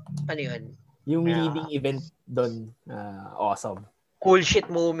 ano yun? Yung leading event doon, awesome. Cool shit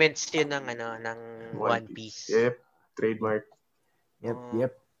moments yun ng One Piece. Yep. Trademark.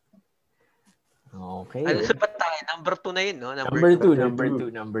 Yep. Okay. Ano ba tayo? Number 2 na yun, no? Number 2.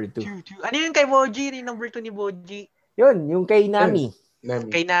 Ano yun kay Bodjie? Yung number 2 ni Bodjie? Yun, yung kay Nami.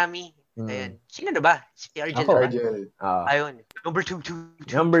 Kay Nami. Ayun. Sino na ba? Si Argel. Argel. Ayun. Number 2.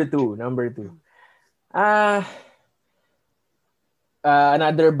 Number 2.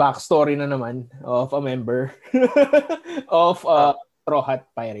 Another backstory na naman of a member of Straw Hat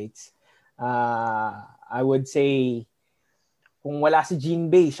Pirates. I would say kung wala si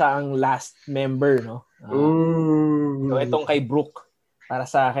Jinbei, siya ang last member, no? So itong kay Brook, para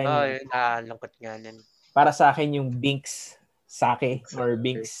sa akin. Lungkot nga nun. Para sa akin yung Binks Sake or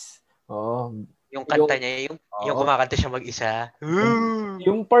Binks. Yung kanta niya, yung kumakanta siya mag-isa.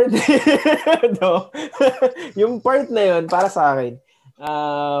 Yung part no. Yung part na yun para sa akin.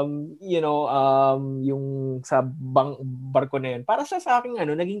 Yung sa barko na yun, para sa akin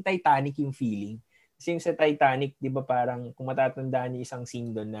naging Titanic yung feeling. Kasi sa Titanic, 'di ba, parang kung matatandaan niyo isang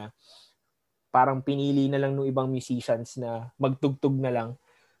scene doon na parang pinili na lang ng ibang musicians na magtugtog na lang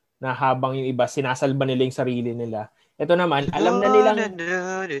na habang yung iba sinasalba nila yung sarili nila. Ito naman, alam na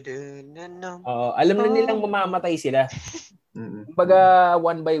nilang mamamatay sila. Kumbaga,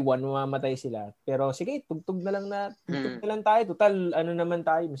 one by one, mamamatay sila. Pero sige, tugtog na lang tayo. Total, naman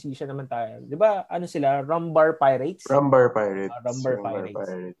tayo, musician naman tayo. Di ba, sila? Rumbar Pirates.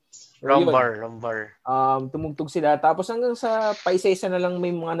 Rumbar. Tumugtog sila. Tapos hanggang sa paisa-isa na lang may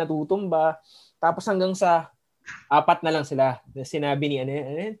mga natutumba. Tapos hanggang sa 4 na lang sila. Sinabi ni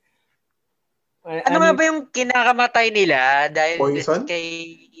ano nga ba yung kinakamatay nila? Dahil Poison?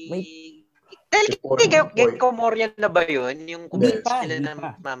 Gecko Moria na ba yun? Yung kumita sila na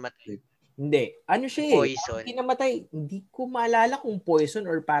mamatay. Hindi. Ano siya Poison. Kinamatay. Hindi ko maalala kung poison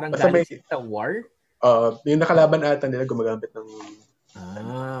or parang galing sa war. Yung nakalaban ata nila gumagamit ng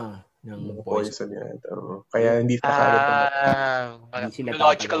ng poison yan. Kaya hindi pa kagad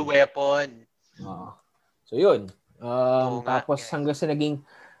biological weapon. So yun. Tapos hanggang sa naging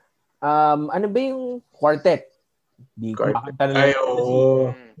ano ba yung quartet? Di ko makanta na lang.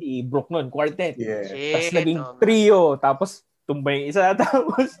 Si Brook nun, quartet. Yeah. Tapos naging trio. Tapos tumbay yung isa.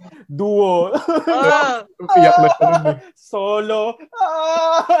 Tapos duo. Iyak na siya rin. Solo.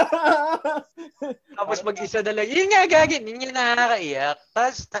 Tapos mag-isa na lang. Yun nga, gagin. Yun yung nakakaiyak.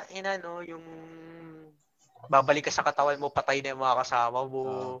 Tapos, yung babalik ka sa katawan mo, patay na yung mga kasama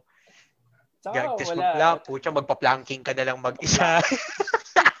mo. Tapos magpa-planking ka na lang mag-isa.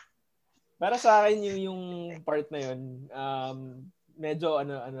 Para sa akin yung part na yun, medyo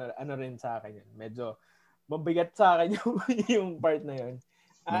ano rin sa akin yun. Medyo mabigat sa akin yung part na yun.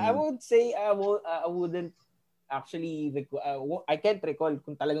 I would say I wouldn't actually I can't recall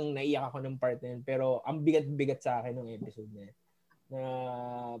kung talagang naiyak ako ng part na yun, pero ang bigat-bigat sa akin ng episode na yun.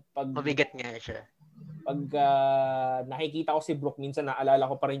 Mabigat nga siya. Pag nakikita ko si Brook, minsan naalala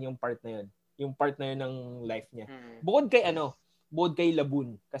ko pa rin yung part na yun. Yung part na yun ng life niya. Bukod kay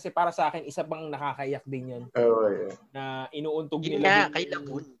Laboon. Kasi para sa akin, isa pang nakakayak din yan. Yeah. Na inuuntog nila. Yun kay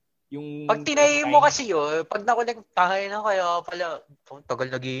Laboon. Yung pag tinayin mo kasi yun, pag nakulik-tahay na kaya pala,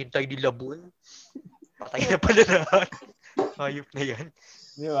 tagal naghihintay ni Laboon. Patay na pala lahat. Hayop na yan.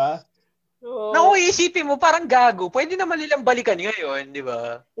 Di ba? Isipin mo, parang gago. Pwede naman nilang balikan ngayon, di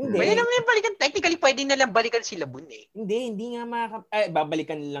ba? Hindi. Pwede naman nilang balikan. Technically, pwede nilang balikan si Laboon eh. Hindi nga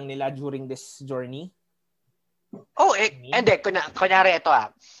babalikan lang nila during this journey. Hindi. Kunyari ito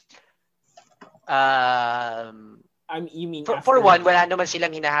you mean for one, wala naman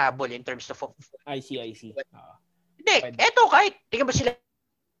silang hinahabol in terms of... I see. Hindi. Eto, kahit, tingnan mo sila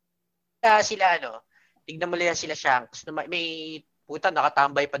tignan mo lang sila Shanks. May puta,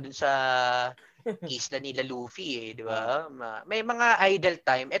 nakatambay pa dun sa isla nila Luffy di ba? May mga idle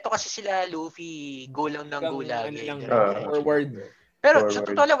time. Ito kasi sila Luffy, go lang ng go lagi. Forward. Pero sa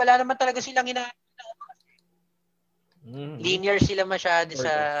totoo lang, wala naman talaga silang linear sila masyado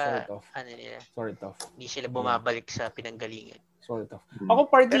sort of. Hindi sila bumabalik sa pinanggalingan. Sort of. Ako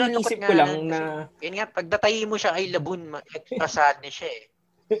party inisip ko lang na yun nga, pagdatay mo siya ay labun, extra sadness siya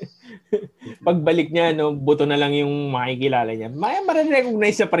Pagbalik niya, buto na lang yung makikilala niya.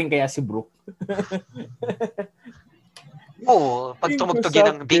 Marirecognize niya pa rin kaya si Brook. Oo, pag tumugtog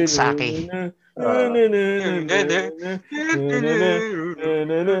yun ng Big Sake.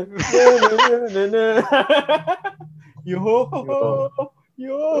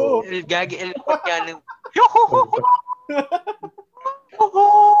 Yo! Gagi, elpot nga ng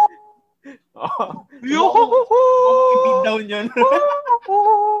Beatdown yun.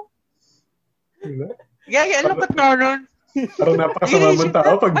 Gagi, elpot nga nun. Parang napakasamang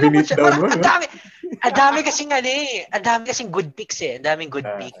tao pag binitdown mo. Ang dami kasing good picks Ang daming good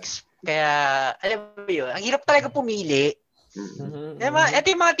picks. Kaya, alam mo yun, ang hirap talaga pumili. Ito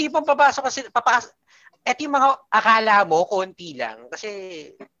yung mga tipong ito yung mga akala mo, konti lang. Kasi,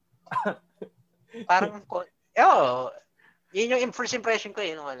 parang, yun yung first impression ko,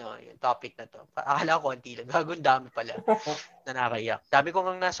 yung topic na to. Akala ko konti lang. Gagawin dami pala na nakaiyak. Dami ko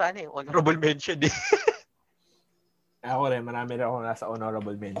nga nasa honorable mention Ako rin, marami rin ako nasa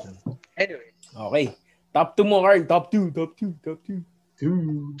honorable mention. Anyway. Okay. Top 2 mo, Karl. Top 2.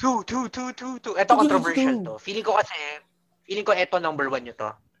 Ito controversial to. Feeling ko ito number 1 nyo to.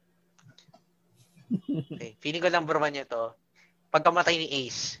 Okay. Feeling ko number 1 nyo to. Pagkamatay ni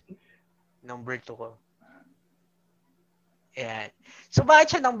Ace, number 2 ko. Ayan. So,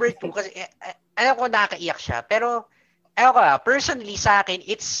 bakit siya number 2? Kasi, alam ko nakakaiyak siya. Pero, personally sa akin,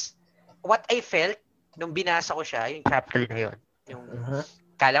 it's what I felt nung binasa ko siya, yung chapter na yun. Yung,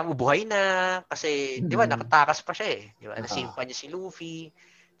 kala mo buhay na, kasi, di ba, nakatakas pa siya Di ba, nasave pa niya si Luffy.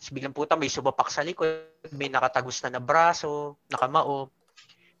 Tapos biglang puta, may subapak sa likod, may nakatagos na braso, nakamao.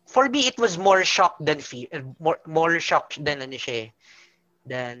 For me, it was more shock than fear, more shock than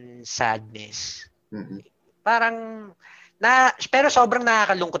than sadness. Parang, pero sobrang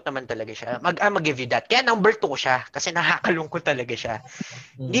nakakalungkot naman talaga siya. Mag-give you that. Kaya number 2 siya, kasi nakakalungkot talaga siya.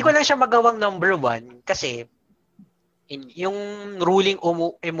 Hindi ko lang siya magawang number 1, kasi, yung ruling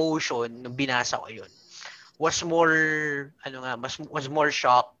emotion nung binasa ko yun was more was more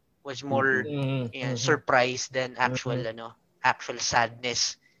shock, was more surprise than actual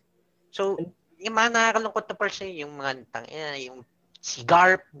sadness. So yung mga nakakalungkot na person, yung mga yung si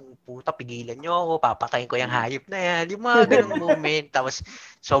Garp, puta, pigilan nyo ako, papatayin ko yung hayop na yan, yung mga ganung moment. Tapos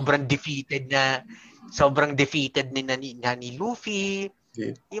sobrang defeated ni Luffy.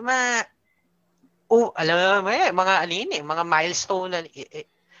 Yung mga alam mo mga milestone na,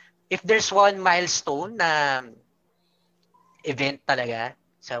 if there's one milestone na event talaga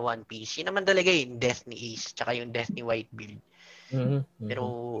sa One Piece, yun naman talaga yung death ni Ace tsaka yung death ni Whitebeard. Pero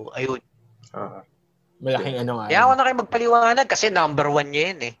ayun. Malaking nga. Kaya ako na kayo magpaliwanag kasi number 1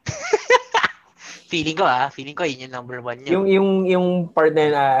 niya yun Feeling ko yun yung number 1 niya. Yung part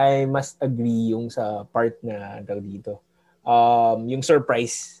na yun, I must agree yung sa part na dito. Yung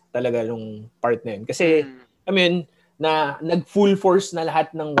surprise talaga nung part na yun. Kasi, na nag-full force na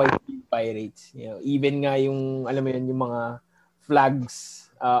lahat ng White Pirates. Even nga yung, alam mo yun, yung mga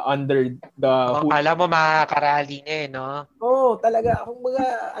flags under the hood. Alam mo, makakarali na no? Oo, talaga.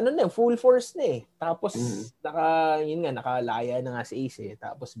 Full force na Tapos, nakalaya na nga si Ace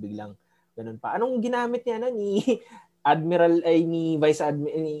Tapos biglang, ganun pa. Anong ginamit niya ni Admiral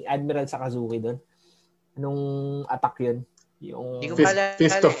Sakazuki doon? Anong attack yun? Yung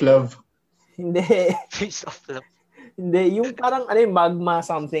Fist of Love. Hindi. Fist of Love. Hindi, yung parang magma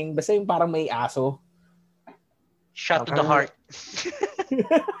something, basta yung parang may aso. Shot to the heart.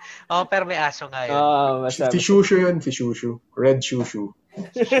 Pero may aso nga yun. Fishushu yun, Fishushu. Red Shushu.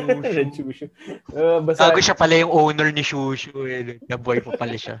 Red Shushu. Bago siya pala yung owner ni Shushu. Nabuhay pa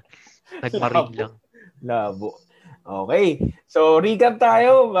pala siya. Nagmarin lang. Labo. Okay. So, recap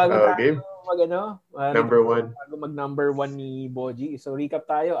tayo bago tayo number 1. Bago mag-number 1 ni Bodjie. So, recap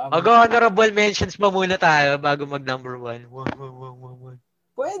tayo. Mag-honorable mentions pa muna tayo bago mag-number 1.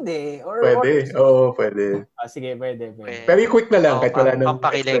 Pwede. Pwede. Oo, pwede. Sige, pwede. Pero quick na lang. Kahit wala nang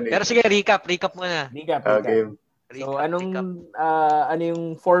pampakilig. Pero sige, recap muna. Recap. Okay. So, ano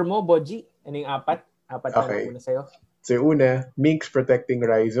yung 4 mo, Bodjie? Ano yung 4? 4 na una sa'yo? So, yung una, Minx protecting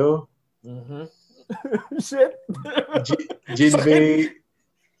Raizo. Shit.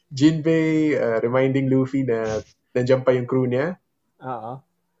 Jinbei reminding Luffy na nandiyan pa yung crew niya.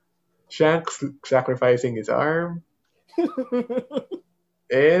 Shanks sacrificing his arm.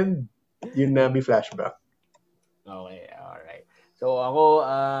 And yung Nami flashback. Okay, alright. So ako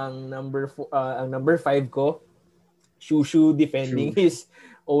ang number 5 ko, Shushu defending his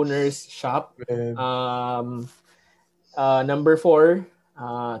owner's shop. Number 4,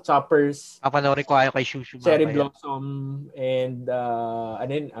 Choppers. Papanoorin ko ayaw kay Shushu. Cherry Blossom and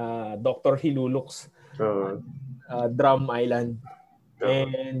Dr. Hiluluk's Drum Island.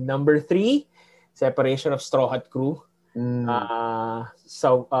 And number 3, Separation of Straw Hat Crew.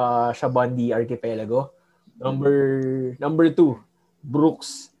 Shabondi Archipelago. Number 2,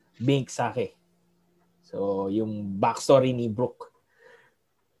 Brooks Bink Sake. So, yung backstory ni Brooke.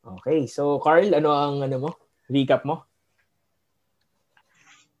 Okay, so Karl, ano ang recap mo?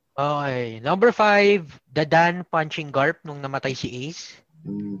 Okay, number 5, the Dan punching Garp nung namatay si Ace.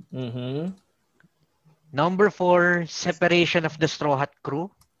 Mm-hmm. Number 4, separation of the Straw Hat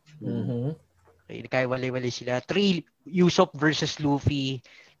Crew. Mm-hmm. Okay, kaya wali-wali sila. 3, Usopp versus Luffy.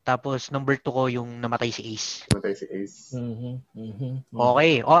 Tapos number 2 ko yung namatay si Ace. Mm-hmm. Mm-hmm.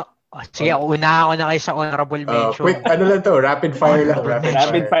 Okay. Sige, una ako na kayo sa honorable mention. Quick, ano lang to? Rapid fire lang. Rapid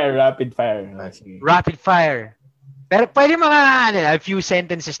fire. Sige. Rapid fire. Pero pwede mga a few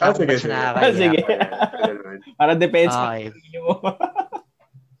sentences lang. Sige. Para depends okay.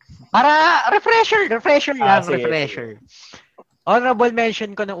 Para refresher lang. Refresher. Honorable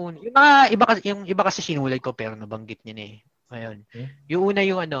mention ko na una. Yung iba kasi sinulat ko pero nabanggit niya na eh. Ayun. Yung una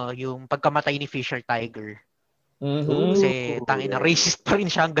yung pagkamatay ni Fisher Tiger. Mm-hmm. Kasi tangina racist pa rin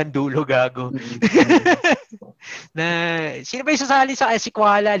siya hanggang dulo, gago. Na sino ba yung sasali sa si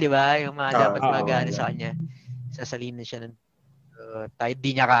Koala, di ba? Yung mga dapat magana sa kanya. Sasalin na siya ng tayo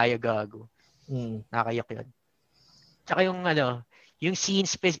di niya kaya, gago. Nakayak yun. Tsaka yung yung scene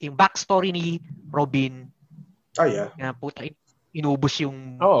yung backstory ni Robin. Yeah. Na puta inubos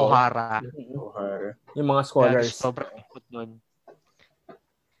yung Ohara. Yung mga scholars. Sobrang ikot nun.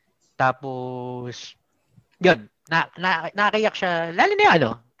 Tapos yun, nakayak siya. Lalo na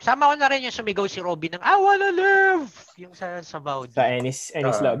yung sama ko na rin yung sumigaw si Robin ng I wanna live! Yung sa Baudi. Sa Ennis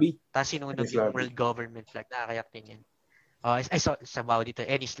Lobby. Tapos sinunod yung world government flag. Nakakayak din yun. Sa Baudi to.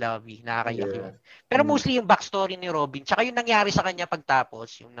 Ennis Lobby. Nakakayak yun. Pero mostly yung backstory ni Robin. Tsaka yung nangyari sa kanya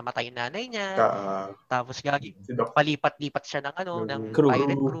pagtapos. Yung namatay yung nanay niya. Tapos palipat-lipat siya ng ng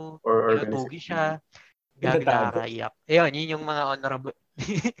pirate crew. Pinutugi siya. Nakakayak. Yun yung mga honorable.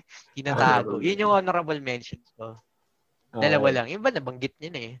 Tinatago. Yun yung honorable mentions ko. Dalawa lang. Yung ba nabanggit niya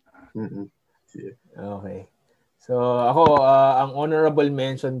na eh. Okay. So ako, ang honorable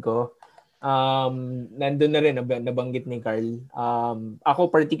mention ko, nandun na rin, nabanggit ni Karl. Ako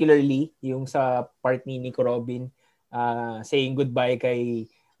particularly, yung sa part ni Nico Robin, saying goodbye kay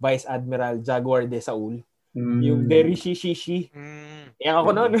Vice Admiral Jaguar de Saul. Yung Derry Shishishi. Iyak ako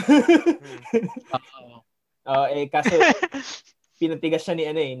noon. Kaso pinatigas siya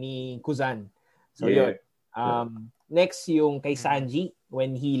ni Kuzan. So yun. Next yung kay Sanji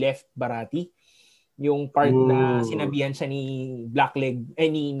when he left Barati. Yung part na sinabihan siya ni Blackleg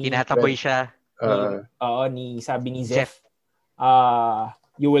ni tinataboy siya. Sabi ni Zeph.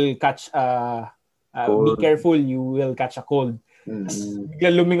 You will catch be careful, you will catch a cold.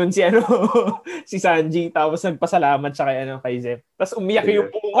 Bigla lumingon si si Sanji tapos nagpasalamat siya kay Zeph. Tapos umiyak yung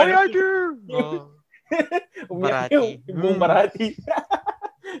umiyak yung buong Barati.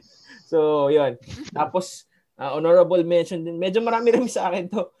 So, yun. Tapos, honorable mention din. Medyo marami rin sa akin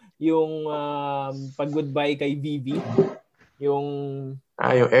to. Yung pag-goodbye kay Vivi. Yung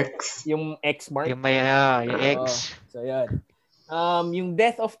X. Yung X mark. Yung X. So, yun. Yung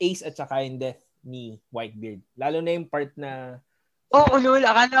death of Ace at saka yung death ni Whitebeard. Lalo na yung part na lol.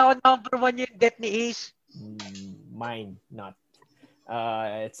 Akala ko number 1 yung death ni Ace. Mine, not.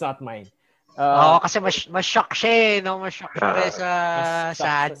 It's not mine. Kasi mas shock siya mas shock siya sa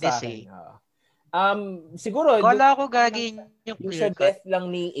sadness eh. Siguro kala ko gagawin yung sa death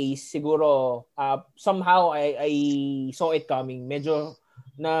lang ni Ace, siguro somehow I saw it coming. Medyo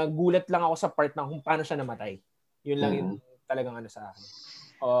nagulat lang ako sa part ng kung paano siya namatay. Yun lang yung talagang sa akin.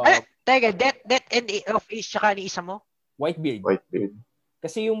 Teka, death and of Ace tsaka ni isa mo? Whitebeard.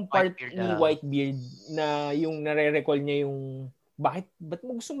 Kasi yung part ni Whitebeard na yung nare-recall niya yung ba't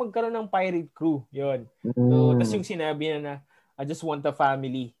mo gusto magkaroon ng pirate crew? Yun. So, tas yung sinabi na I just want a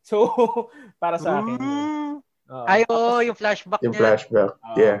family. So, para sa akin. Yung flashback niya. Yung flashback,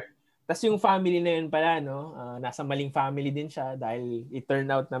 yeah. Tas yung family na yun pala, nasa maling family din siya dahil it turned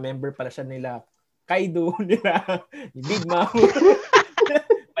out na member pala siya nila Kaido, nila Big Mom.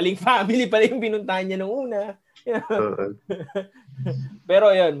 Maling family pala yung binuntahan niya nung una. Pero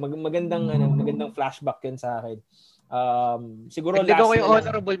yun, magandang flashback yun sa akin. Siguro last ko yung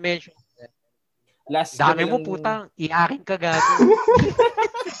honorable mention Dami mo putang, iakin ka gago.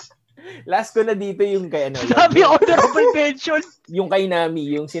 Last ko na dito yung kay ano. Dami honorable mention. Yung kay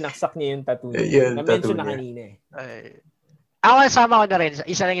Nami, yung sinaksak niya yung tattoo niya. Na-mention na kanina eh. Ako sama ko na rin.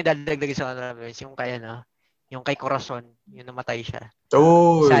 Isa lang yung dadagdag sa honorable mention. Yung kay ano, yung kay Corazon, yung namatay siya.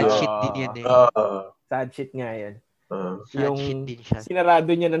 Sad shit din yun eh. Sad shit nga yan. Sad shit din siya.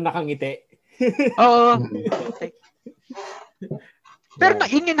 Sinarado niya na nakangiti. Oo. Pero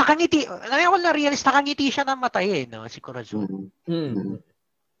yun yung nakangiti. Ngayon ko na-realize nakangiti siya na matay eh, no? Si Corazon.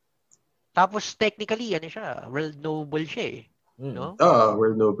 Tapos technically, ano siya, world noble siya eh. No?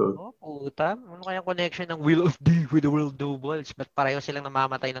 World noble. Puta. Ano kaya connection ng Will of D with the world nobles? Ba't pareho silang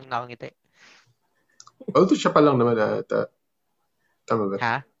namamatay ng nakangiti? Although siya pa lang naman ata. Tama ba?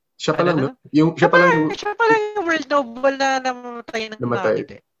 Ha? Siya pa lang, no? Siya pa lang yung world noble na namatay ng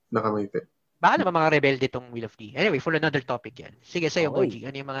nakangiti. Nakamangiti. Baka naman mga rebelde tong Will of D. Anyway, for another topic yan. Sige, sa'yo, Bodjie.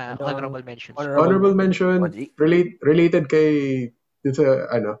 Ano yung mga honorable mentions? Honorable mention, related kay dun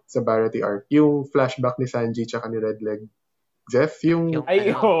sa Barati arc. Yung flashback ni Sanji tsaka ni Redleg. Jeff, yung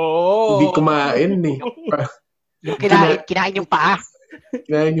hindi kumain eh. Yung kinain yung paa.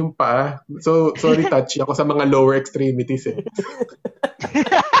 Kinain yung paa. So, sorry, touchy ako sa mga lower extremities eh.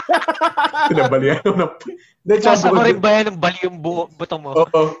 Pinabalian ko na. Nasa mo rin ba yan ng bali yung buto mo?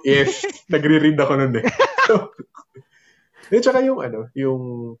 Oo, yes. Nagre-read ako nun eh. Tsaka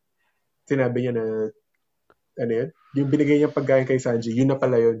yung sinabi niya na, yun? Yung binigay niyang pagkain kay Sanji, yun na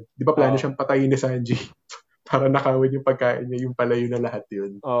pala yun. Di ba plano siyang patayin ni Sanji? Para nakawin yung pagkain niya, yung pala yun na lahat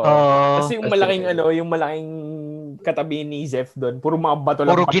yun. Kasi yung malaking katabi ni Zeph doon, puro mga bato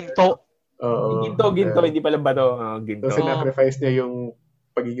lang. Puro ginto. Ginto, hindi pala bato. Ginto. So, sinacrifice niya yung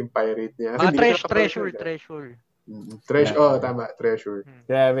pagiging pirate niya. Treasure. Tama, treasure.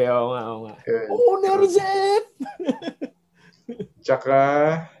 Grabe, oo nga. Honor, Zeph! Tsaka,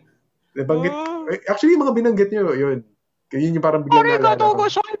 nabanggit, actually, yung mga binanggit niyo, yun. Yun yung parang biglang naalala ko.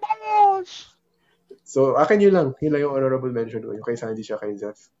 So, akin yun lang yung honorable mention ko, yung kay Sanji siya kay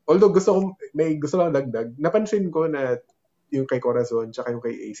Zeph. Although gusto lang dagdag, napansin ko na yung kay Corazon tsaka yung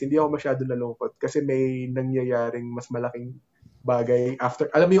kay Ace, hindi ako masyado nalungkot kasi may nangyayaring mas malaking bagay after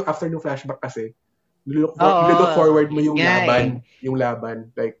nung flashback kasi, look forward mo yung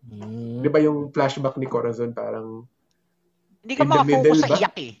laban. Like, di ba yung flashback ni Corazon parang hindi ka makapokus sa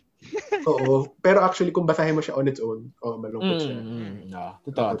iyak eh. Oo. Pero actually, kung basahin mo siya on its own, malungkot siya.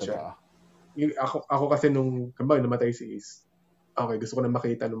 Totoo. Ako kasi nung namatay si Ace, okay, gusto ko na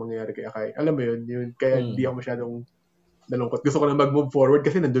makita anong mangyayari kay Akai. Alam mo yun kaya hindi ako masyadong nalungkot. Gusto ko na mag-move forward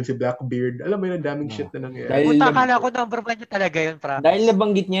kasi nandun si Blackbeard. Alam mo yun, ang daming shit na nangyayari. Punta, akala ko number 1 niya talaga yun, promise. Dahil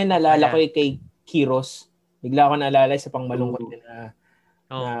nabanggit niya, naalala ko kay Kiros. Bigla ako naalala sa pang malungkot na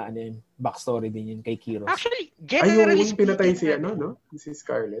backstory din yun kay Kiros. Actually, generally yung pinatay si si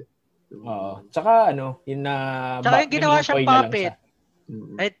Scarlet. Oo. Tsaka yun na tsaka yung ginawa siyang puppet.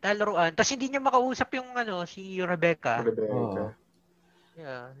 At laruan. Tapos hindi niya makausap yung si Rebecca.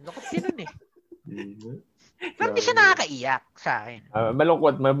 Yeah. Lukot din eh. Pero hindi siya nakakaiyak sa akin.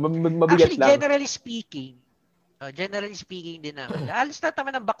 Malungkot. Mabigat actually, lang. Generally speaking din naman. Alas na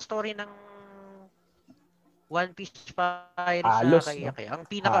naman ang backstory ng One Piece Pirates na kay. Ang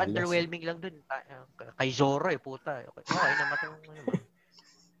pinaka-underwhelming lang dun, kay Zoro puta. Okay naman itong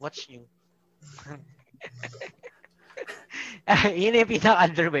what's new? Yun yung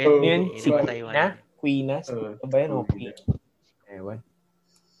pinaka-underwhelming. Queen na? Ba yan o Queen? Ewan.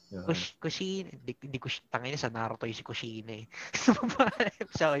 Kushina. Hindi tangin sa Naruto yung si Kushina eh.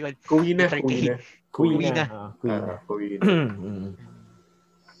 Kuina.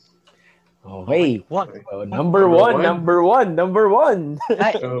 Okay. Number one.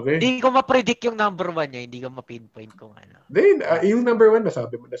 Okay. Hindi ko ma-predict yung number 1 niya. Hindi ko ma-pinpoint kung ano. Then, yung number 1,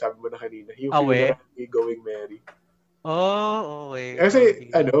 nasabi mo na kanina. Yung Going Merry. Okay.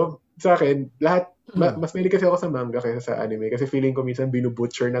 Kasi, sa akin, lahat, mas mahilig kasi ako sa manga kaysa sa anime. Kasi feeling ko minsan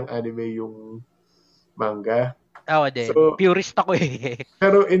binubutcher ng anime yung manga. So, purist ako eh.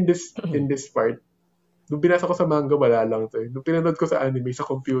 Pero in this part, nung binasa ko sa manga, wala lang to. Nung pinanood ko sa anime, sa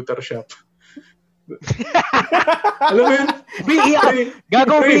computer shop. Alam mo yun?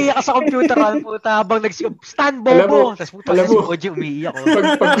 Umiiyak ka sa computer habang stand bobo. Tapos puta si Bodjie umiiyak.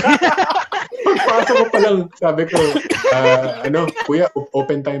 Pagpasok ko pa lang, sabi ko, kuya,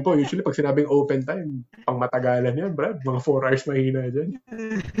 open time po. Usually, pag sinabing open time, pang matagalan yan, Brad. Mga 4 hours mahina dyan.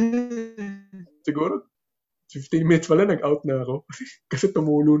 Siguro, 15 minutes pala, nag-out na ako. Kasi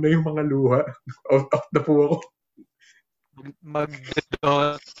tumulo na yung mga luha. Out na po ako.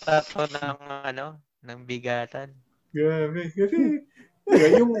 Mag-dota to ng bigatan. Grabe. Kasi,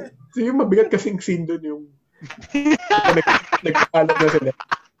 yung mabigat kasing scene doon yung nagkakalap na sila.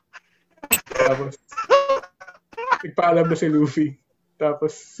 Tapos, nagpaalam na si Luffy.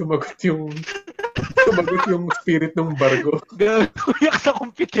 Tapos, sumagot yung spirit ng barko. Gagawin sa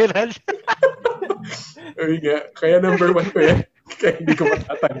kompiteran. Ay nga, kaya number 1 ko yan. Kaya hindi ko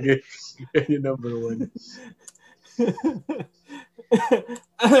matatanggi. Kaya yung number 1.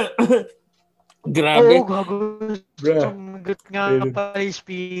 Grabe. Oo, gago. Sumagot nga pala yung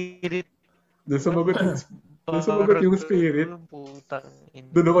spirit. Doon sumagot yung spirit.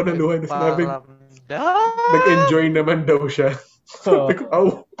 Doon ako naluhan. Sinabing, nag-enjoy naman daw siya. Sabi ko, aw.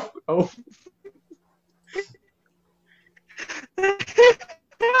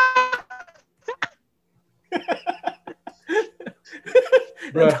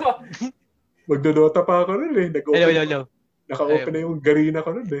 Bro, magdodota pa ako nun eh. Hello. Naka-open na yung garina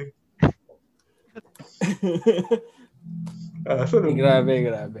ko nun eh. Grabe.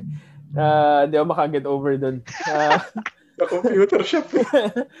 Hindi ako makaget over dun. Sa computer shop.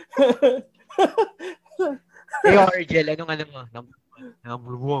 Argel, anong ano mo?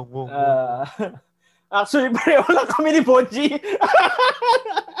 Number 1. Actually, pareho lang kami ni Bodjie.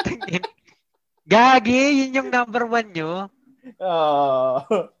 Gagi, yun yung number 1 nyo.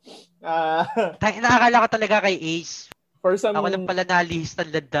 Nakakala ko talaga kay Ace. Ako lang pala nalista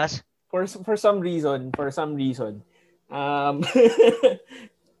ng landas. For some reason,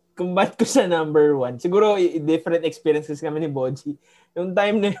 kung ba't ko sa number 1, siguro different experiences kami ni Bodjie. Yung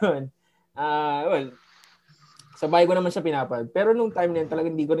time na yun, sabay ko naman siya pinapad. Pero nung time na yun,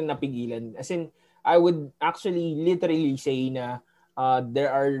 talagang hindi ko rin napigilan. As in, I would actually literally say na there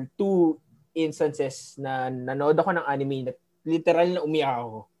are 2 instances na nanood ako ng anime na literal na umiyak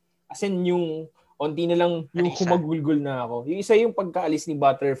ako. As in, yung onti na lang yung humagulgul na ako. Yung isa yung pagkaalis ni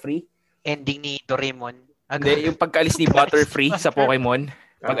Butterfree. Ending ni Doraemon. Hindi, yung pagkaalis ni Butterfree sa Pokemon.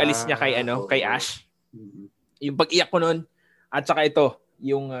 Pag-alis niya kay Ash. Yung pag-iyak ko nun. At saka ito,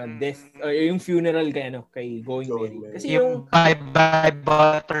 yung death, yung funeral kay Going Merry. Kasi yung bye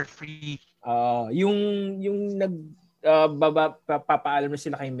Butterfree. Yung papaalam na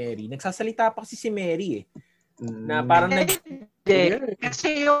sila kay Mary. Nagsasalita pa kasi si Mary eh. Na parang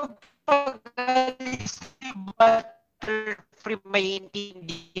kasi yung pag-alis ni Butterfree, may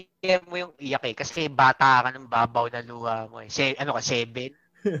intindihan mo yung iyak eh. Kasi bata ka ng babaw na luha mo eh. 7?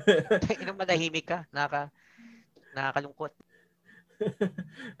 Inong manahimik ka. Nakakalungkot.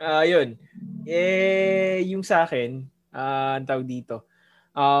 Yun. Yung sa akin, ang tawag dito,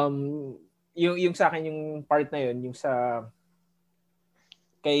 yung sa akin yung part na yun, yung sa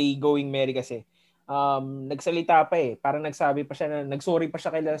kay Going Merry kasi, nagsalita pa eh. Parang nagsabi pa siya na, nagsorry pa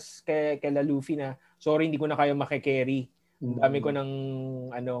siya kay Luffy na, sorry, hindi ko na kayo makikerry. Ang dami ko ng,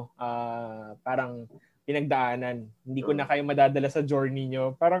 parang pinagdaanan. Hindi ko na kayo madadala sa journey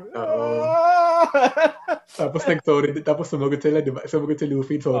nyo. Parang, Tapos nag-sorry. Tapos sumagot sila, di ba? Sumagot si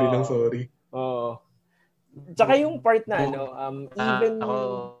Luffy, sorry. Oo. Tsaka yung part na, even...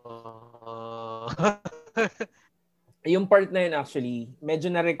 yung part na yun actually, medyo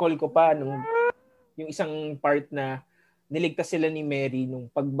na-recall ko pa nung yung isang part na niligtas sila ni Mary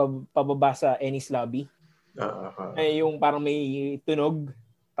nung pababa sa Ennis Lobby. Yung parang may tunog,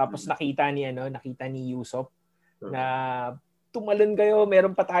 tapos nakita ni Usopp na tumalon kayo,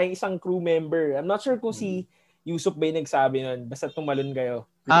 meron pa tayong isang crew member. I'm not sure kung si Usopp ba yung nagsabi nun, basta tumalon kayo.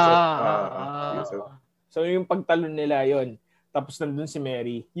 Usopp. So yung pagtalon nila yon, tapos nandun si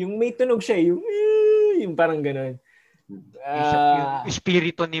Mary. Yung may tunog siya, yung parang gano'n. Yung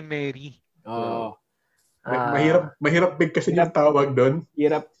espiritu ni Mary. Oo. Mahirap big kasi yung tawag doon.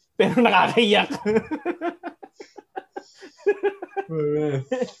 Hirap, pero nakakaiyak.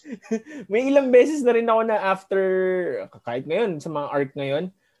 May ilang beses na rin ako na after, kahit ngayon, sa mga arc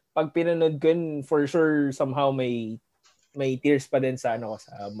ngayon, pag pinanood ko yun, for sure, somehow may tears pa din sa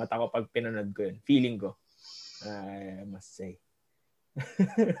sa mata ko pag pinanood ko yun. Feeling ko. I must say.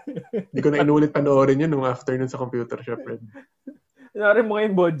 Hindi ko na inulit panoorin yun nung afternoon sa computer shop. Nari mo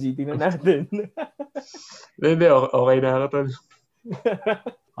ngayon, Bodjie. Tingnan natin. Hindi, okay na ako, tol.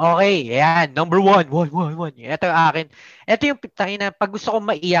 Okay, ayan. Number 1. Ito yung akin. Ito yung pag gusto kong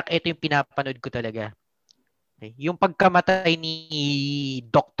maiyak, ito yung pinapanood ko talaga. Okay. Yung pagkamatay ni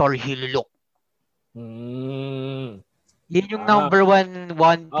Dr. Hillock. Yun yung number 1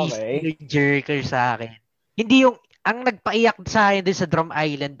 One Piece tearjerker sa akin. Hindi yung, ang nagpaiyak sa akin din sa Drum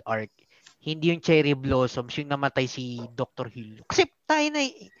Island arc, hindi yung Cherry Blossoms, yung namatay si Dr. Hillock. Kasi tayo na,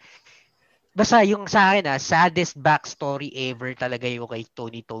 basta yung sa akin saddest backstory ever talaga yung kay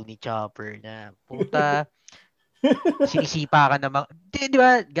Tony Chopper na puta, sinisipa ka naman. Di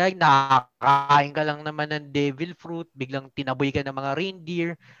ba, guys, nakakain ka lang naman ng devil fruit, biglang tinaboy ka ng mga reindeer.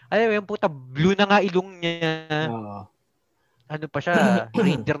 Alam mo yung puta, blue na nga ilong niya. Ano pa siya,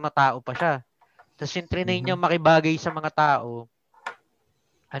 reindeer na tao pa siya. Tapos yung trinay niya makibagay sa mga tao,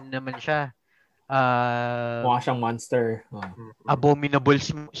 ano naman siya, Mukha siyang monster. abominable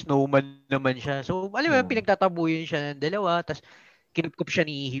snowman naman siya. So, alam mo, pinagtatabuyan siya ng dalawa, tapos kinupkup siya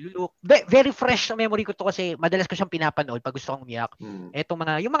ni Hiluluk. Very fresh sa memory ko to kasi madalas ko siyang pinapanood pag gusto kong umiyak.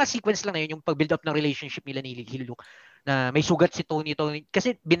 Yung mga sequence lang na yun, yung pag-build up ng relationship nila ni Hiluluk, na may sugat si Tony.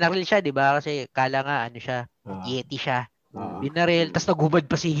 Kasi binaril siya, di ba? Kasi kala nga, ano siya, Yeti siya. Binaril, tapos nagubad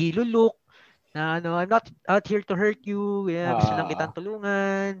pa si Hiluluk, na I'm not out here to hurt you. Gusto lang kitang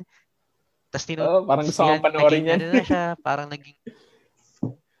tulungan. Tapos parang gusto kong panoorin yan. Na siya, parang naging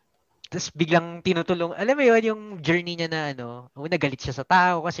tapos biglang tinutulong. Alam mo yun, yung journey niya na nagalit siya sa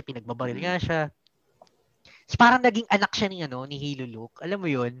tao kasi pinagbabaril nga siya. Tapos parang naging anak siya ni Hiluluk. Alam mo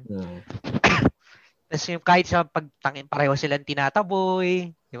yun? Tapos yung kahit sa pagtangin, pareho silang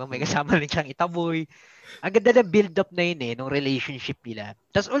tinataboy. Di ba? May kasama rin siyang itaboy. Ang ganda na build-up na yun nung relationship nila.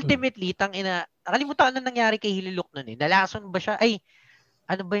 Tapos ultimately, nakalimutan ko na nangyari kay Hiluluk nun Nalason ba siya?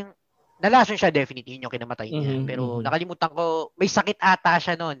 Ano ba yung nalason siya definitely, yun yung kinamatay niya. Pero nakalimutan ko, may sakit ata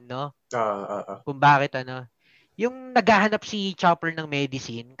siya noon, no? Kung bakit yung naghahanap si Chopper ng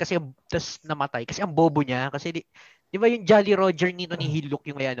medicine kasi tas namatay kasi ang bobo niya kasi di ba yung Jolly Roger nito ni Hillock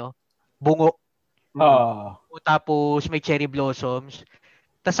yung bungo. Tapos may cherry blossoms.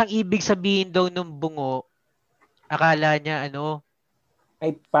 Tas ang ibig sabihin daw ng bungo, akala niya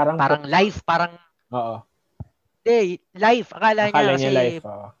ay parang life, parang life akala niya kasi life.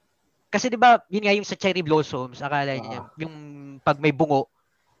 Kasi 'di ba, yun nga yung sa cherry blossoms, akala niya yung pag may bungo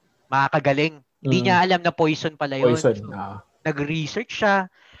makakagaling. Hindi niya alam na poison pala yun. Poison. So, nag-research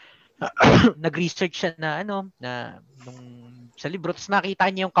siya. na nung sa libro, tapos nakita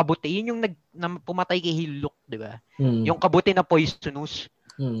niya yung kabuti. Yun yung pumatay kay Hillock, 'di ba? Yung kabuti na poisonous.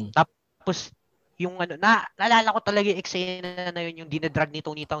 Tapos yung naalala ko talaga yung eksena na yun, yung dinadrag ni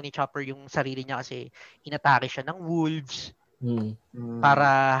Tony Chopper yung sarili niya kasi inatake siya ng wolves.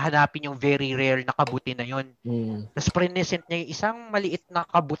 Para hanapin yung very rare na kabuti na yun. Tapos present niya yung isang maliit na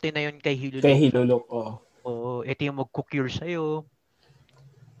kabuti na yun kay Hiluluk. Oo, ito yung mag-cure sa'yo.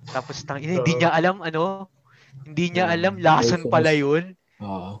 Tapos hindi niya alam hindi niya alam lason pala yun.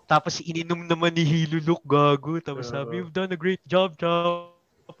 Tapos ininom naman ni Hiluluk, gago. Tapos sabi, you've done a great job,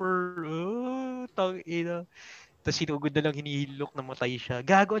 Chopper. Tangina. Tapos sinugod na lang hinihilok, namatay siya.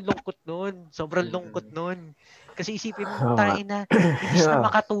 Gago, ang lungkot nun. Sobrang lungkot nun. Kasi isipin mo, na, imbis na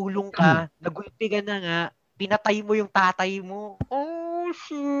makatulong ka, nagulpi ka na nga, pinatay mo yung tatay mo. Oh,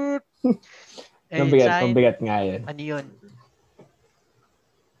 shit! Mabigat nga yun. Ano yun?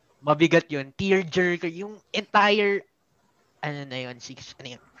 Mabigat yun. Tearjerker, yung entire,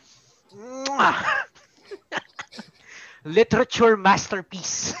 literature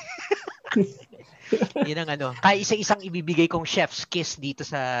masterpiece. Yun ang kaya isa-isang ibibigay kong chef's kiss dito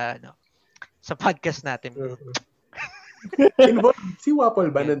sa sa podcast natin. Si Wapol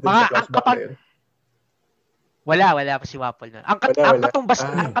ba nandun sa flashback na yun? Wala pa si Wapol na. Ang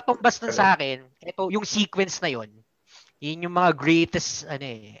katumbas nun sa akin, ito yung sequence na yun yung mga greatest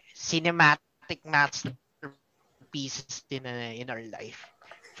cinematic masterpieces in our life.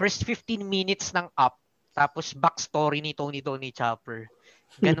 First 15 minutes ng Up, tapos backstory ni Tony Chopper.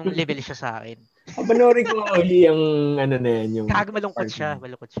 Ganong level siya sa akin. Panoorin ko uli yung na yan. Yung malungkot siya.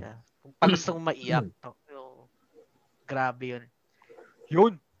 Kung pag gusto mong maiyak. Grabe yun.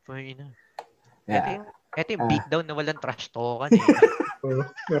 Yun. Ito yung beatdown na walang trash talkan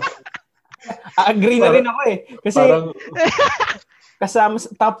Agree na rin ako Kasi kasama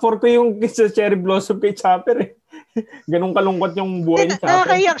top 4 ko yung sa Cherry Blossom kay Chopper Ganun kalungkot yung buhay ni Chopper.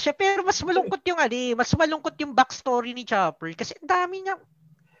 Nakakaiyak siya pero mas malungkot yung backstory ni Chopper kasi ang dami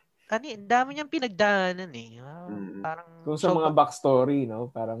niyang pinagdaanan Parang kung sa mga backstory,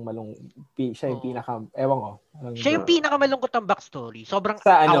 parang siya yung pinaka, ewan ko. Siya yung pinakamalungkot ang backstory. Sobrang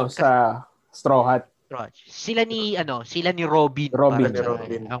sa sa Straw Hat. Sila ni Robin.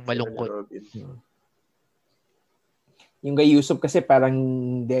 Ang malungkot. Yung kay Yusuf kasi parang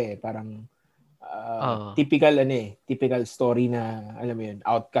typical story na alam mo yun,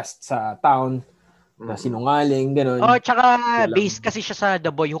 outcast sa town. Na sinungaling, gano'n. Tsaka based kasi siya sa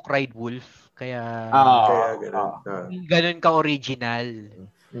The Boy Who Cried Wolf. Kaya gano'n ka-original.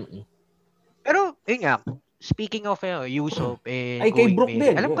 Pero, yun nga, speaking of Yusuf and kay Brooke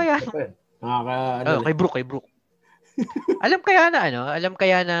din. Alam kaya kay Brooke. Alam kaya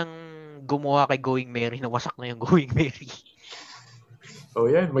nang gumawa kay Going Merry na wasak na yung Going Merry.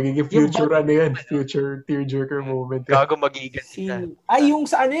 Yan. Magiging future future tearjerker moment. Gago magigan siya. Yung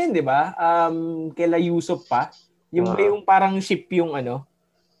sa yun, di ba? Kaila Yusuf pa. Yung yung parang ship yung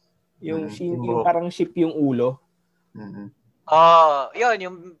yung parang ship yung ulo. Yun,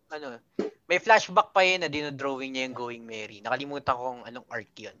 yung May flashback pa yun na dinodrawing niya yung Going Merry. Nakalimutan ko kung anong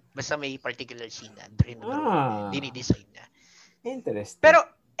arc yun. Basta may particular scene na dinidesign na. Interesting. Pero,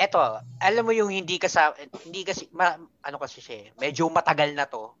 eto, alam mo yung hindi kasi, ano kasi siya, medyo matagal na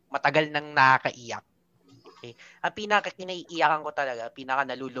to. Matagal nang nakakaiyak. Okay? Ang pinaka-kinaiiyakan ko talaga,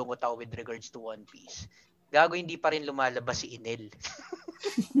 pinaka-nalulungot ako with regards to One Piece. Gago, hindi pa rin lumalabas si Enel.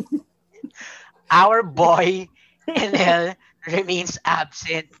 Our boy, Enel, remains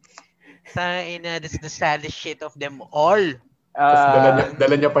absent. That's the saddest shit of them all. Tapos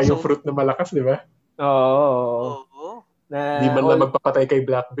dala niya pa yung fruit na malakas, di ba? Oo. Di man lang magpapatay kay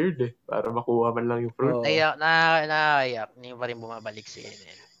Blackbeard para makuha man lang yung fruit. Nakakayak. Hindi pa rin bumabalik si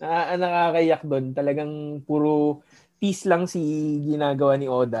Enel. Nakakayak doon. Talagang puro peace lang si ginagawa ni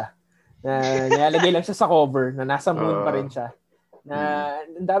Oda. Na nilalagay lang siya sa cover na nasa moon pa rin siya. Na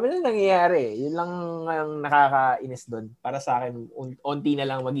ang dami na nangyayari. Yun lang ang nakakainis doon. Para sa akin, unti na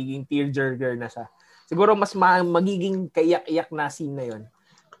lang magiging tearjerker na siya. Siguro mas magiging kaiyak-iyak na scene na yun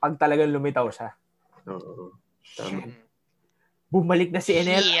pag talagang lumitaw siya. Oo. Tama. Bumalik na si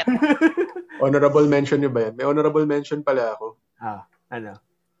Enel. Honorable mention niyo ba yan? May honorable mention pala ako. Ano?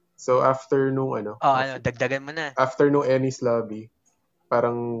 So after nung dagdagan mo na. After nung Enies Lobby,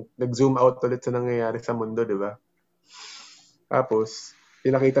 parang nag-zoom out ulit sa nangyayari sa mundo, di ba? Tapos,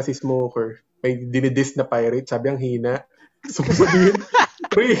 pinakita si Smoker. May dinidis na pirate. Sabi ang hina. So, sabihin,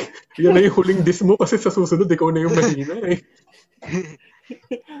 pre, yan na yung huling diss mo kasi sa susunod, ikaw na yung mahina eh.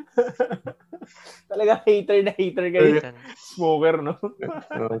 Talaga hater kayo. Smoker, no?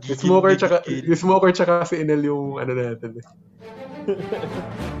 Si Smoker tsaka si Enel yung ano natin eh.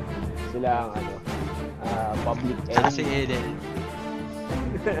 Sila ang public enemy. Tsaka si Enel.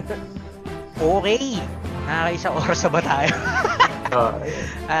 Okay. Nakakaisang oras na ba tayo?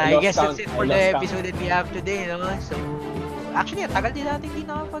 I guess that's it for the episode that we have today, no? So, actually, tagal din natin hindi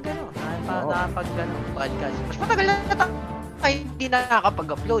nakapag podcast. Mas matagal na tayo hindi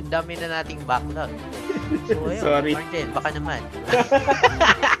nakakapag-upload. Dami na nating backlog. So, ayun. Sorry. Argel, baka naman.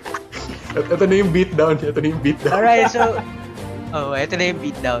 Ito na yung beatdown. Alright, so, ito na yung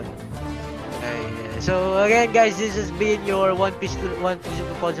beatdown. So, again, guys, this has been your One Piece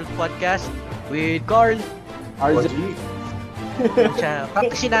Puzzle podcast with Karl. Bodjie.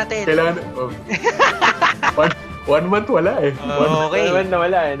 Practicein natin. Kailangan, one month wala eh. Okay.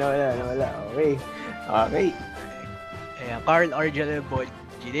 Nawala. Okay. Karl, Argel, and Bodjie.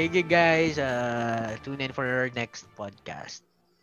 Thank you guys. Tune in for our next podcast.